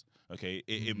world class. Okay,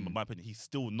 in my opinion, he's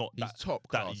still not. He's top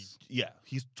class.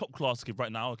 He's top class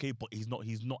right now. Okay, but he's not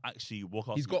actually world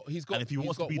class. He's got. And if he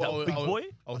wants to be world- that big boy,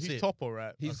 Oh, That's he's it. top, all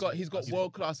right. He's got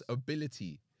world class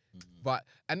ability, but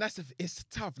it's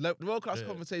tough. Like, the world class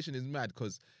conversation is mad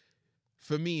because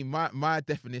for me, my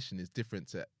definition is different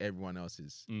to everyone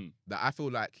else's. That I feel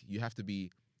like you have to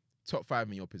be top 5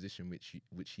 in your position,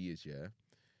 which he is. Yeah,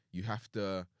 you have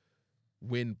to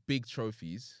win big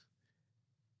trophies,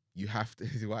 you have to.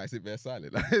 Why is it very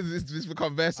silent? It's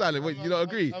become very silent. Wait, you don't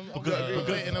agree? I'm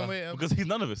waiting. Because he's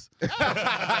none of us.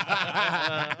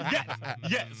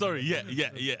 Yeah.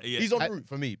 He's on route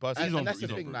for me. And that's the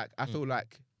thing. Like, I feel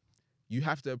like you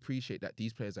have to appreciate that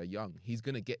these players are young. He's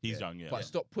gonna get there. He's young, yeah. But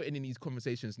stop putting in these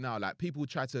conversations now. Like, people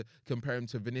try to compare him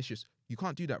to Vinicius. You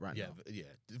can't do that right now. Yeah.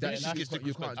 Vinicius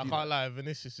gets I can't lie.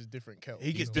 Vinicius is different kettle.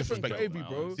 He gets Different disrespectful.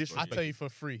 gravy, bro. I tell you for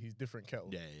free, he's different kettle.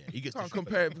 Yeah. He gets Can't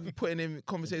disrespectful. compare putting in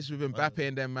conversations with Mbappe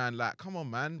and them, man. Like, come on,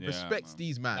 man. Yeah, Respect man.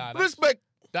 these man. Nah, Respect.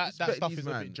 That Respect stuff these is a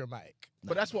man. bit dramatic.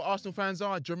 But that's what Arsenal fans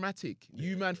are, dramatic.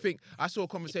 You man think I saw a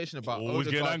conversation about Always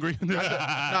getting angry.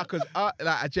 Nah, because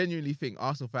I genuinely think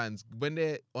Arsenal fans, when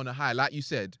they're on a high, like you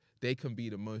said, they can be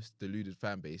the most deluded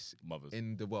fan base Mothers.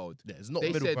 in the world. Yeah, it's not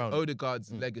They middle said ground.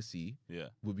 Odegaard's legacy Yeah.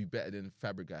 would be better than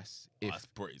Fabregas if, That's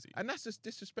crazy. and that's just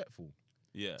disrespectful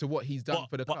Yeah. to what he's done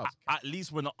for the club. At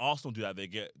least when Arsenal do that, they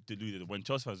get deluded. When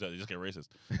Chelsea fans do that, they just get racist.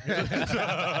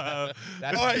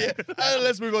 All right, yeah. And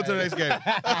let's move on to the next game.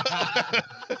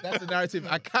 That's the narrative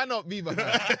I cannot be behind.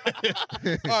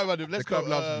 All right, man. Let's The club go.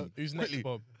 loves me. Who's next,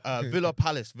 Bob? Villa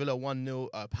Palace. Villa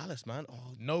 1-0. Palace, man. Oh,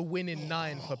 No winning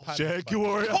 9 for Palace. Check your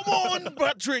warrior. come on,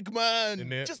 Patrick, man.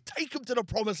 Innit? Just take him to the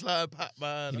promised land, Pat,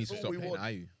 man. He needs to That's all stop we playing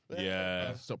want. Ayu.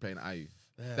 Yeah. Stop playing Ayu.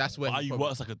 That's when Ayu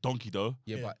works like a donkey though.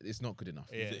 Yeah, but it's not good enough.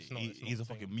 Yeah, it's not- it's He's a not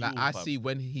fucking thing. mule. Like, I fam. see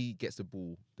when he gets the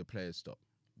ball, the players stop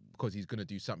because he's gonna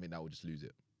do something that will just lose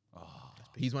it. Ah.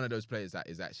 He's one of those players that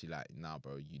is actually like, nah,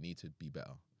 bro, you need to be better.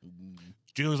 Do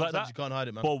you know who's like Sometimes that? you can't hide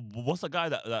it, man. Well, what's the guy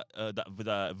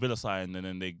that Villa signed and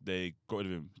then they got rid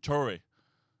of him? Traore.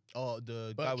 Oh,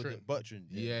 the guy with the Bertrand.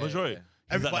 Majority.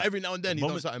 But every now and then he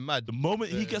does something mad. The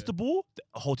moment he gets the ball, the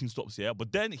whole team stops, yeah?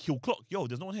 But then he'll clock, yo,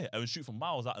 there's no one here, and shoot from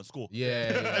miles out and score.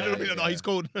 No, he's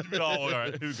cold. Oh, all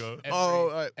right, here we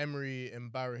go. Emery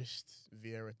embarrassed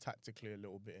Vieira tactically a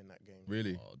little bit in that game.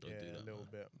 Really? Oh, don't Yeah, do that, a little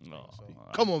bit. No. So.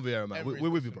 Come on, Vieira, man. Emery's We're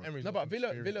with got you, some- bro. Emery's No, got but some Villa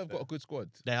experience have got there. a good squad.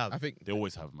 They have. I think They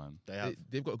always have, man. They have.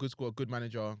 they've got a good squad, good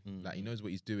manager. Like, he knows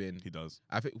what he's doing. He does.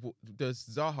 I think does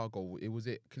Zaha goal? Was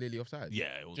it clearly offside? Yeah,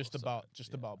 it was Just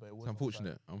offside. about, but it was It's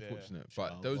unfortunate. offside. Unfortunate. Yeah.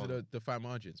 But those are the fine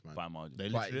margins, man. Fine margin. They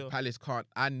But literally are. Palace can't.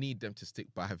 I need them to stick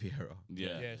by Vieira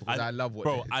Yeah. Yeah. because I love what.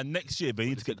 Bro, they- and next year they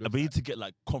need to It's a get good they need to get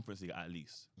like Conference League at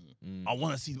least. Mm. I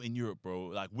want to see them in Europe, bro.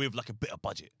 Like with like a bit of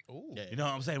budget. Ooh. Yeah. You know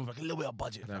what I'm saying? With like a little bit of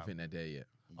budget. I don't fam. think they're there yet.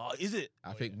 Oh, is it?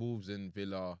 I think Wolves and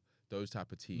Villa, those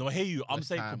type of teams. No, I hear you. I'm West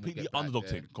saying Ham will completely get back underdog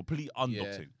there. thing. Completely underdog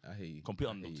Yeah, thing. I hear you. Complete I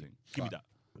underdog hear thing. you. Give me But that.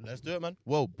 Let's do it, man.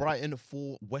 Well, Brighton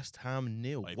 4, West Ham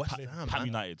 0. Like, West Pa- Ham, Pam man.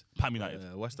 United. Pam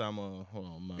United. West Ham are, hold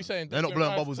on, man. You saying They're not Declan blowing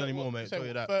Rice bubbles cut anymore, what? mate. You Tell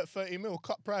you saying that. 30 mil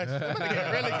cut price. They're gonna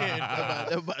get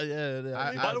relegated.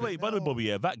 By the way, Bobby,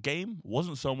 yeah, that game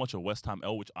wasn't so much a West Ham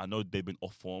L, which I know they've been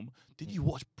off form. Did you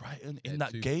watch Brighton in Yeah,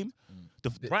 that too. game?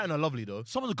 Brighton are lovely, though.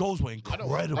 Some of the goals were incredible.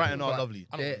 Brighton are lovely.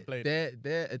 I don't wanna play them.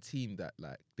 They're a team that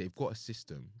like they've got a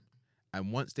system,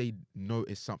 and once they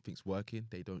notice something's working,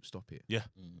 they don't stop it. Yeah.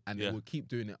 And Yeah. they will keep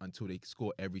doing it until they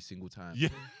score every single time. Yeah.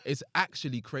 It's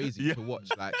actually crazy Yeah. to watch.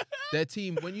 Like their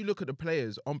team, when you look at the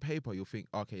players on paper, you'll think,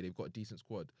 okay, they've got a decent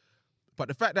squad. But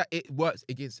the fact that it works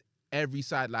against every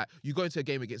side, like you go into a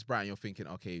game against Brighton, you're thinking,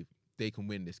 okay, they can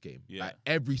win this game. Yeah. Like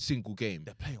every single game.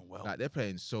 They're playing well. Like they're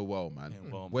playing so well, man.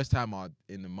 Playing well, man. West Ham are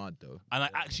in the mud though. And I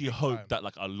actually hope time. that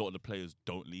like a lot of the players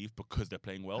don't leave because they're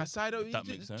playing well. Casado, if that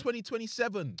makes sense.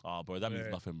 2027. Oh, bro, that means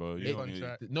Yeah. nothing, bro. New You know,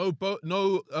 contract.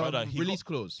 No Brother, he release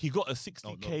got- clause. he got a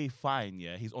 60K fine,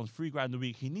 yeah. He's on $3,000 a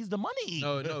week. He needs the money.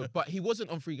 No, but he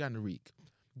wasn't on $3,000 a week.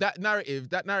 That narrative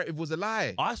was a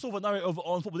lie. I saw the narrative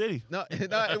on Football Daily. No, it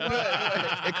wasn't.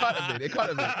 It can't have been. It can't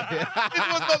have been.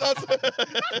 It was not us.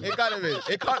 It can't have been.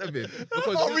 It can't have been.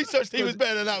 Because Our research team is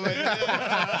better than that,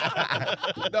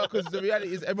 man. no, because the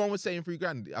reality is everyone was saying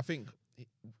 $3,000. I think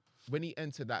when he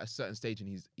entered that a certain stage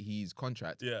in his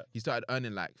contract, Yeah. he started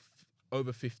earning like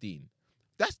over 15.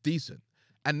 That's decent.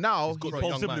 And now He's got he's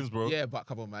 12 siblings, bro. Yeah, but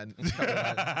come on, man. Come on,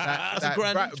 man. That's a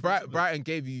grand each, Brighton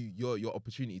gave you your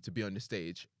opportunity to be on the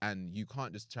stage, and you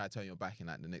can't just try to turn your back in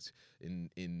like the next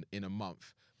in a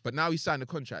month. But now he signed a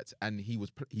contract, and he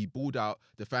balled out.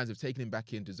 The fans have taken him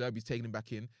back in. De Zerbi's taken him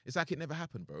back in. It's like it never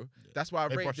happened, bro. That's why I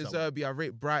They rate brushed De that Zerbi. I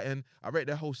rate Brighton. I rate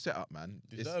their whole setup, man.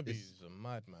 De Zerbi's a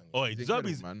madman. Oh, it's De incredible,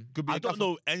 Zerbi's, man. Could be I a don't gaffer.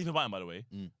 know anything about him, by the way.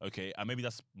 Okay, and maybe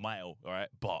that's my L, all right?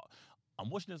 But I'm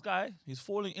watching this guy. He's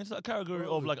falling into that category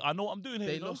of like, I know what I'm doing here.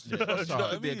 They you know? lost Do you know what I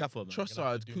Could be a mean? gaffer, man.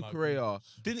 Trossard, do my Kukurea.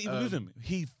 Didn't even lose him.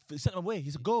 He sent him away.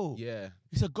 He's a goal. Yeah,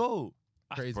 He's a goal.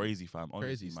 That's Crazy. crazy, fam. Honestly,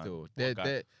 crazy man. still. What a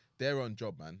guy. They're on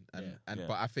job, man. And Yeah.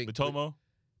 but I think Mitomo,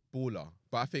 baller.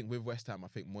 But I think with West Ham, I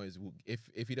think Moyes will,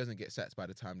 if he doesn't get sacked by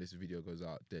the time this video goes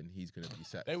out, then he's gonna be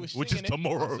sacked. Which is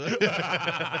tomorrow.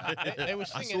 They were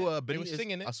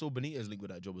singing it. I saw Benitez link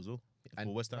with that job as well. And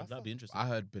for West Ham, that'd be interesting. I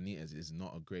heard Benitez is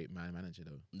not a great manager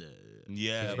though.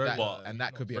 Yeah,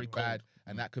 that could be a bad.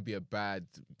 And that could be a bad.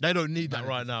 They don't need that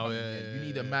right now. You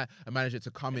need a manager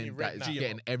to come in that is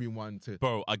getting everyone to.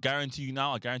 Bro, I guarantee you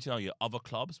now. Your other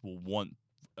clubs will want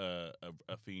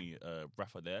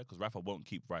Rafa there because Rafa won't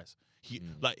keep Rice.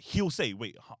 He'll say,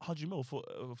 "Wait, 100 mil for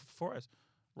Rice?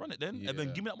 Run it then, and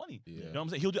then give me that money." Yeah. You know what I'm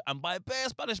saying? He'll do and buy a bare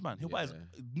Spanish man. He'll buy his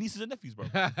nieces and nephews, bro.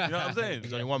 You know what I'm saying?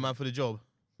 There's only one man for the job.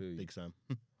 Who? Big Sam.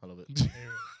 I love it.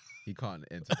 He can't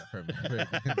enter the Premier.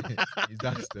 He's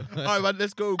done still. All right, man,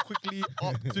 let's go quickly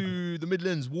up to the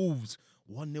Midlands. Wolves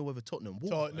 1-0 over Tottenham.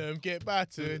 Tottenham get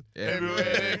battered. Everywhere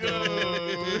they go.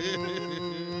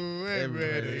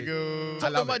 Everywhere they go.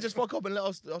 Tottenham might just fuck up and let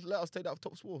us take that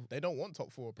top four. They don't want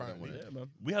top 4 apparently. Yeah, man.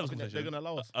 We had a They're conversation gonna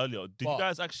allow us. earlier. Did you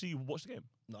guys actually watch the game?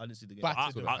 No, I didn't see the game.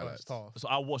 Battered I- the first half. So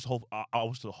I watched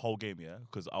the whole game, yeah,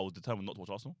 because I was determined not to watch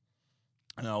Arsenal,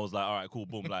 and I was like, all right, cool,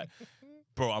 boom, like,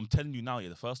 bro, I'm telling you now,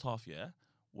 the first half,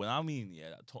 when I mean,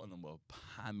 that Tottenham were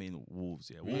pamming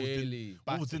Wolves, Really?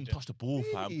 Wolves didn't touch the ball,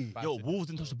 fam. Yo, Wolves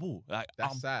didn't touch the ball. Like,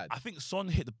 That's sad. I think Son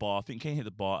hit the bar. I think Kane hit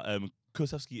the bar.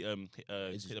 Kulusevski hit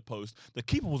the post. The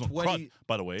keeper was on 20 crud,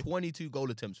 by the way. 22 goal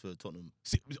attempts for Tottenham.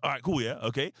 All right, cool,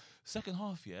 okay. Second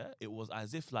half, it was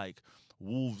as if like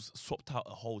Wolves swapped out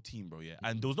a whole team, bro,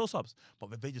 and there was no subs,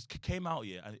 but they just came out,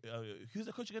 and who's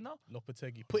the coach again now?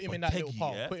 Lopetegui. Put him in that little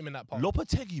part. Put him in that part.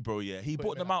 Lopetegui, bro, he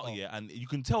brought them out, and you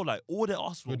can tell like all their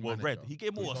Arsenal Good were manager. red. He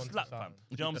gave them all a slap, fam.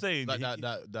 Do you know what I'm saying? Like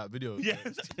that video. Yeah,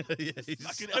 he's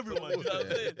smacking everyone. You know what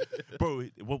I'm saying? Bro,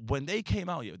 when they came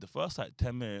out, the first like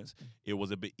 10 minutes, it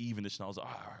was a bit evenish, and I was like,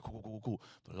 all right, cool.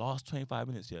 The last 25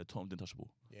 minutes, Tottenham didn't touch the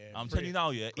ball. Yeah, I'm telling you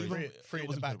now, even three it in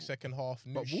was the back, incredible. second half,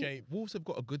 new But shape. Wolves have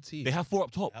got a good team. They have 4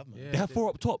 up top. Yeah, They have 4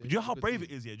 up top. they Do you know have how a good brave team.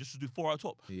 it is, just to do 4 up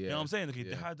top? You know Yeah, what I'm saying? Okay, they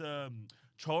yeah. had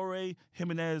Traore,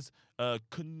 Jimenez,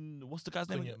 what's the guy's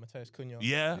name? Cunha, Mateus Cunha.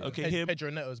 Yeah, okay, him. Pedro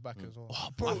Neto's back as well. Oh,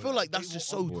 bro, I feel like that's they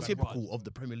just were so on board. typical of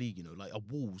the Premier League, like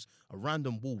a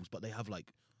random Wolves, but they have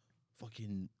like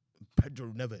fucking Pedro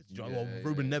Neves,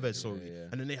 Ruben Neves, sorry,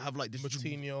 and then they have like this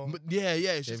Moutinho.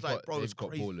 it's just like, bro, they've it's got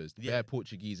crazy. ballers. Yeah. They're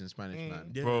Portuguese and Spanish,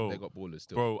 man. Yeah. Bro. They got ballers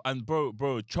still.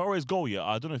 Bro, Traore's goal,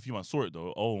 I don't know if you man saw it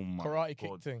though. Oh my Karate kick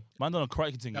God. thing. Man done a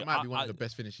karate kick thing. That might be one of the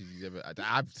best finishes he's ever.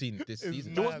 I've seen this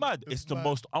season. You know what's mad? It's It's the mad.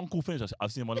 most uncle finish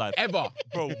I've seen in my life. Ever.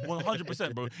 Bro,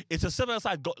 100%, bro. It's a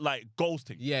 7-a-side goals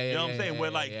thing. Yeah, You know what I'm saying?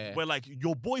 Where yeah. where like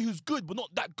your boy who's good but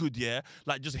not that good,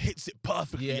 like just hits it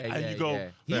perfectly, and you go,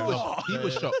 He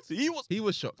was shocked. He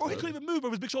was shocked. Bro, he couldn't even move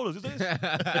with his big shoulders. You know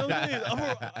what I'm saying?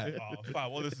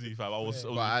 Fam, honestly, fam, I was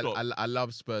But shocked. I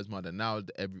love Spurs, man. And now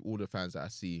all the fans that I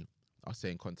see are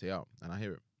saying Conte out, and I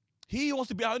hear it. He wants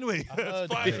to be out anyway. I heard-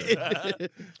 It's fine.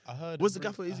 I heard. What's a the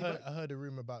gaffer? Is he back? I heard a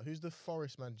rumor about who's the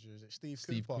Forest manager. Is it Steve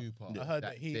Steve Cooper? Cooper. I heard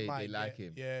That that he they might like get-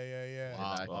 him. Yeah. They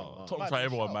like him. Tottenham Might try be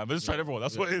everyone, shout. man. Let's try everyone.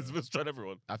 That's what it is. Let's try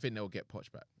everyone. I think they'll get Poch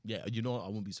back. Yeah, you know what? I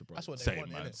wouldn't be surprised. That's what they Same, want,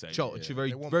 man. innit? Same. Chelsea, They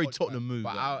very want very Poch Tottenham back. move.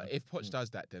 But if Poch does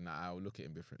that, then I'll look at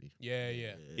him differently. Yeah.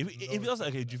 If he does that,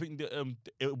 okay, do you think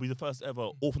it will be the first ever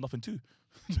all for nothing too?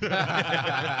 and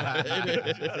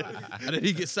then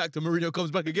he gets sacked and Mourinho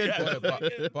comes back again.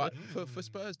 But for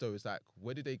Spurs though, it's like,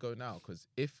 where do they go now? Because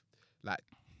if like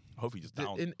Hopefully just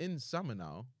down. in summer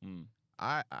now, Mm.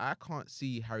 I can't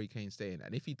see Harry Kane staying,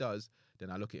 and if he does,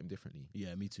 then I look at him differently.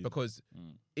 Yeah, me too. Because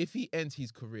Mm. if he ends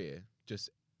his career just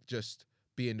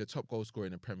being the top goal scorer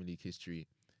in the Premier League history,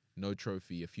 no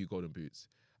trophy, a few golden boots,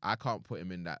 I can't put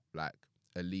him in that like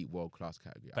elite world class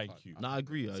category. Thank you. No, I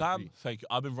agree. Sam, thank you.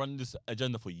 I've been running this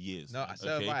agenda for years. No, so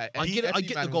okay? right. I get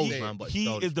the goals, man, but it's He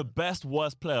childish, is the man. best,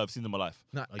 worst player I've seen in my life.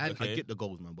 No, I and get the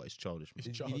goals, man, but it's childish.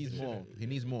 Man. he needs more. He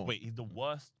needs more. Wait, he's the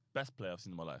worst, best player I've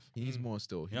seen in my life. He needs more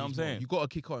still. He You know what needs I'm more. saying? You got to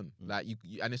kick on, like you,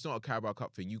 and it's not a Carabao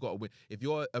Cup thing. You got to win. If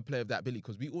you're a player of that ability,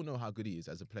 because we all know how good he is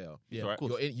as a player. Yeah, Right. of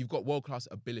course. You've got world class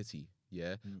ability,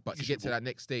 yeah. But to get to that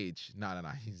next stage, no.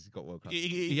 He's got world class.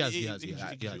 He has. No,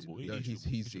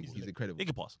 he's incredible. He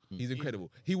can pass. He's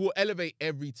incredible. He will elevate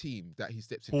every team that he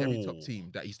steps in, every top team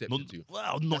that he steps into. Well,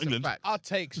 That's not a England. fact. I'll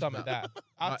take some of that.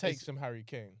 I'll take it's- some Harry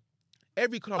Kane.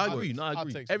 Every club I would. agree. No, I I'll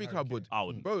agree. take some Every Harry club Kane. would. I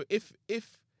wouldn't. Bro,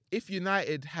 if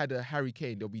United had a Harry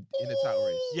Kane, they'll be in the title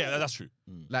race. Yeah, that's true.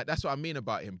 Like that's what I mean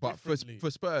about him. But Differently.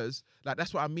 for Spurs, like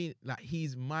that's what I mean. Like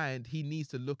his mind, he needs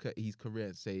to look at his career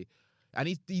and say, And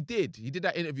he did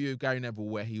that interview with Gary Neville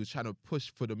where he was trying to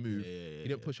push for the move. He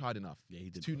didn't push hard enough. Yeah, he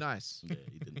did. Too nice. Yeah,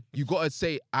 he didn't. You got to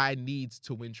say, I need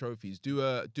to win trophies. Do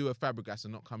a Fabregas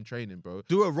and not come training, bro.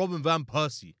 Do a Robin van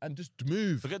Persie. And just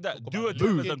move. Forget that. Do a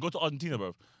tournament and go to Argentina,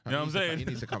 bro. You know what I'm saying? He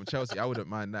needs to come to Chelsea. I wouldn't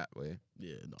mind that way.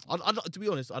 Yeah, no. To be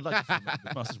honest, I'd like to see that.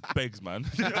 That's just begs, man.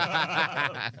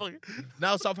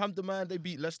 Now Southampton, man, they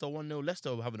beat Leicester 1-0.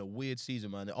 Leicester were having a weird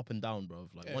season, man. They're up and down, bro.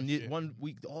 Like 1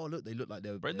 week, look, they look like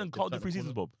they're. Brendan can't do 3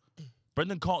 seasons, Bob.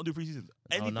 Brendan can't do 3 seasons.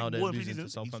 Anything now they're more than 3 losing to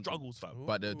seasons, he Southampton. struggles, fam.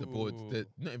 But the board,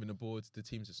 not even the boards, the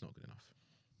team's just not good enough.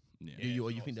 Yeah.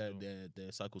 You think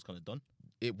their cycle's kind of done?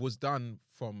 It was done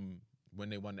from when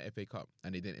they won the FA Cup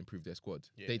and they didn't improve their squad.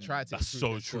 Yeah. They tried to That's improve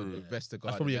so their squad true. with Vestergaard.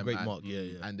 That's probably a and great them, mark.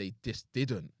 Yeah. and they just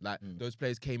didn't. Like those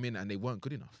players came in and they weren't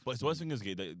good enough. But the worst thing is,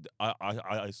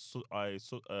 I saw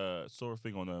a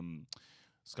thing on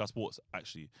Sky Sports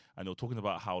actually, and they were talking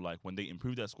about how like when they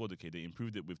improved their squad, they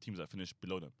improved it with teams that finished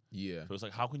below them. Yeah. So it's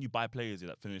like, how can you buy players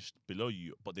that finished below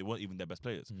you, but they weren't even their best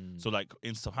players? So like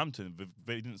in Southampton,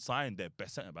 they didn't sign their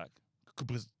best centre back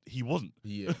because he wasn't.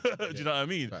 Yeah. Do you know what I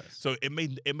mean? Facts. So it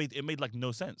made like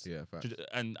no sense. Yeah, facts.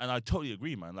 And I totally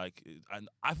agree, man. Like, and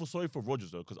I feel sorry for Rodgers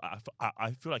though, because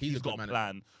I feel like He's he's a got good a manager.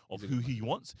 plan of He's a who good he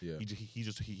wants. Yeah.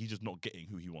 He's just not getting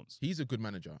who he wants. He's a good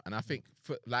manager, and I think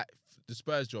for like the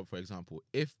Spurs job, for example,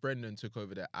 if Brendan took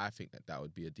over there, I think that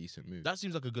would be a decent move. That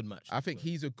seems like a good match. I think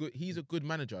he's a good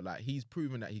manager. Like he's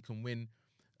proven that he can win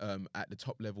at the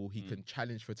top level. He can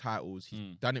challenge for titles.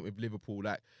 He's done it with Liverpool.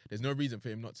 Like there's no reason for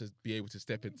him not to be able to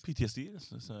step in. PTSD.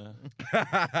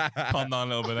 Calm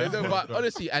down a little bit. No, but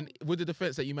honestly, and with the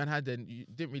defense that you man had, then you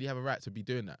didn't really have a right to be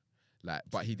doing that. Like,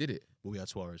 but he did it. But we had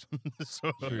Suarez.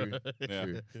 So, True. Yeah.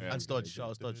 True. Yeah. And Studge,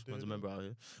 shout out Studge, man's a member out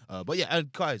here. But yeah,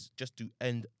 and guys, just to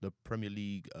end the Premier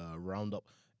League roundup,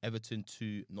 Everton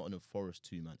 2, Nottingham Forest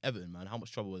 2, man. Everton, man, how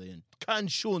much trouble were they in? Can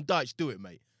Sean Dyche do it,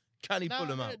 mate? Can he pull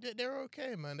them out? They're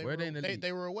okay, man. Where are they in the league?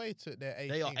 They were away to their 18th.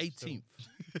 They are 18th.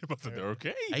 They're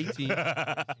okay.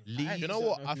 18th. Leeds, You know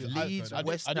what? Leeds,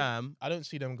 West Ham. I don't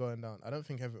see them going down. I don't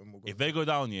think Everton will go If they go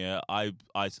down, yeah, I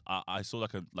saw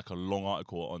like a long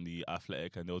article on the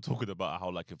Athletic, and they were talking about how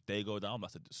like if they go down,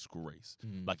 that's a disgrace.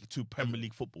 Like to Premier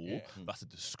League football, that's a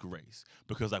disgrace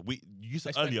because like you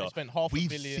said earlier,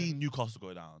 we've seen Newcastle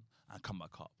go down and come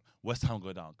back up. West Ham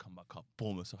go down, come back up.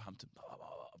 Bournemouth, Southampton, blah blah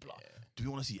blah blah. Do we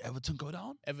want to see Everton go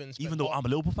down? Even though I'm a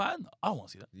Liverpool fan, I don't want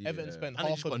to see that. Yeah. Everton spent And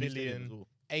they just half got a a new stadium as billion, well.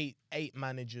 eight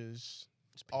managers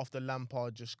after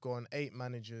Lampard just gone. 8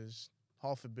 managers,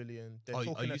 $500 million. Are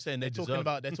you saying they're talking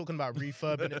about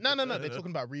refurbing it? No. They're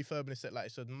talking about refurbing it. Like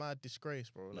it's a mad disgrace,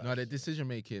 bro. Like, No, the decision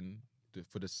making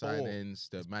for the signings,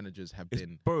 the managers have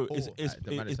been. Bro, poor. it's Like,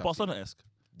 the managers have Barcelona-esque.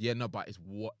 Yeah, no, but it's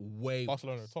way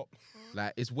Barcelona top.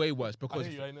 like it's way worse because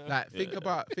I know. like think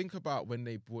about when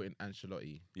they brought in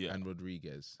Ancelotti and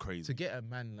Rodriguez. Crazy. To get a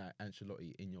man like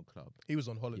Ancelotti in your club. He was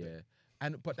on holiday. Yeah.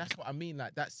 But that's what I mean.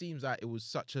 Like that seems like it was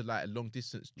such a long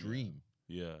distance dream.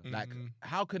 Yeah. Like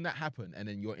how can that happen? And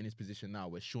then you're in this position now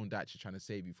where Sean Dyche is trying to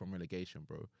save you from relegation,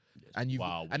 bro. And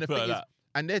and the thing is,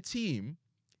 and their team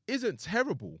isn't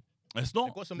terrible. It's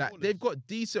not. They've got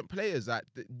decent players. Like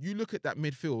you look at that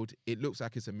midfield, it looks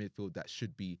like it's a midfield that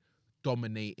should be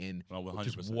dominating,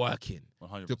 just working.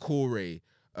 100%. Decore,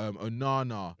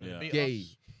 Onana, Gay,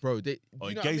 bro.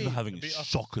 Gay's been having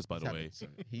shockers, by the way.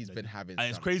 He's been having, and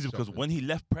it's crazy because when he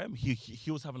left Prem, he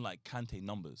was having like Kante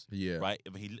numbers, right?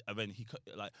 And then he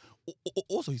like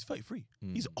also he's 33.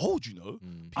 He's old, you know.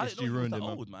 I didn't know he was that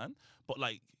old, man. But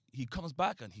like he comes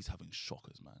back and he's having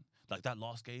shockers, man. Like that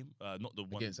last game, not the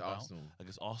one against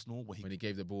Arsenal, when he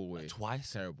gave the ball away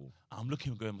twice. Terrible. I'm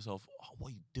looking and going to myself, what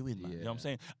are you doing, man? You know what I'm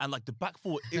saying? And like the back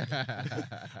four,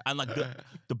 and like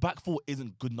the back four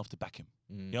isn't good enough to back him.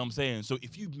 You know what I'm saying? So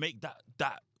if you make that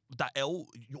L,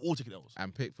 you're all taking L's.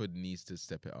 And Pickford needs to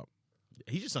step it up.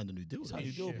 He just signed a new deal.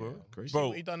 Bro. Crazy. Bro,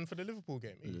 what he done for the Liverpool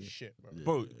game? He's shit, bro.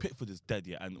 Bro, Pickford is dead,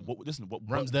 yeah. And what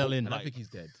Ramsdale in. I don't think he's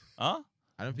dead. Huh?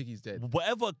 I don't think he's dead.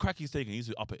 Whatever crack he's taking, he needs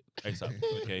to up it ASAP.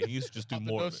 Okay, he needs to just do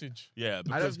more of it. Yeah,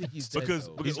 because I don't think he's dead,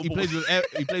 because he plays with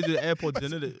AirPods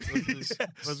in it.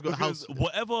 Because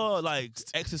whatever like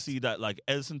ecstasy that like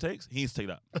Edison takes, he needs to take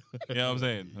that. You know what I'm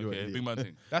saying? Okay, big man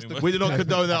thing. We do not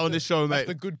condone that on this show, mate. That's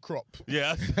the good crop.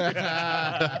 Yeah,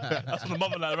 that's from the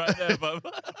motherland right there. But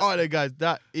all right, then, guys,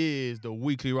 that is the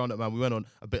weekly roundup, man. We went on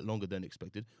a bit longer than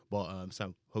expected, but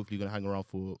Sam, hopefully you're gonna hang around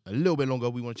for a little bit longer.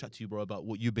 We want to chat to you, bro, about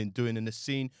what you've been doing in the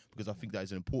scene because I think that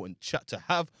is an important chat to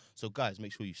have. So, guys,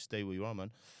 make sure you stay where you are,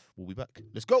 man. We'll be back.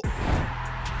 Let's go.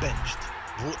 Benched,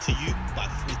 brought to you by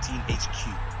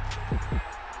 14HQ.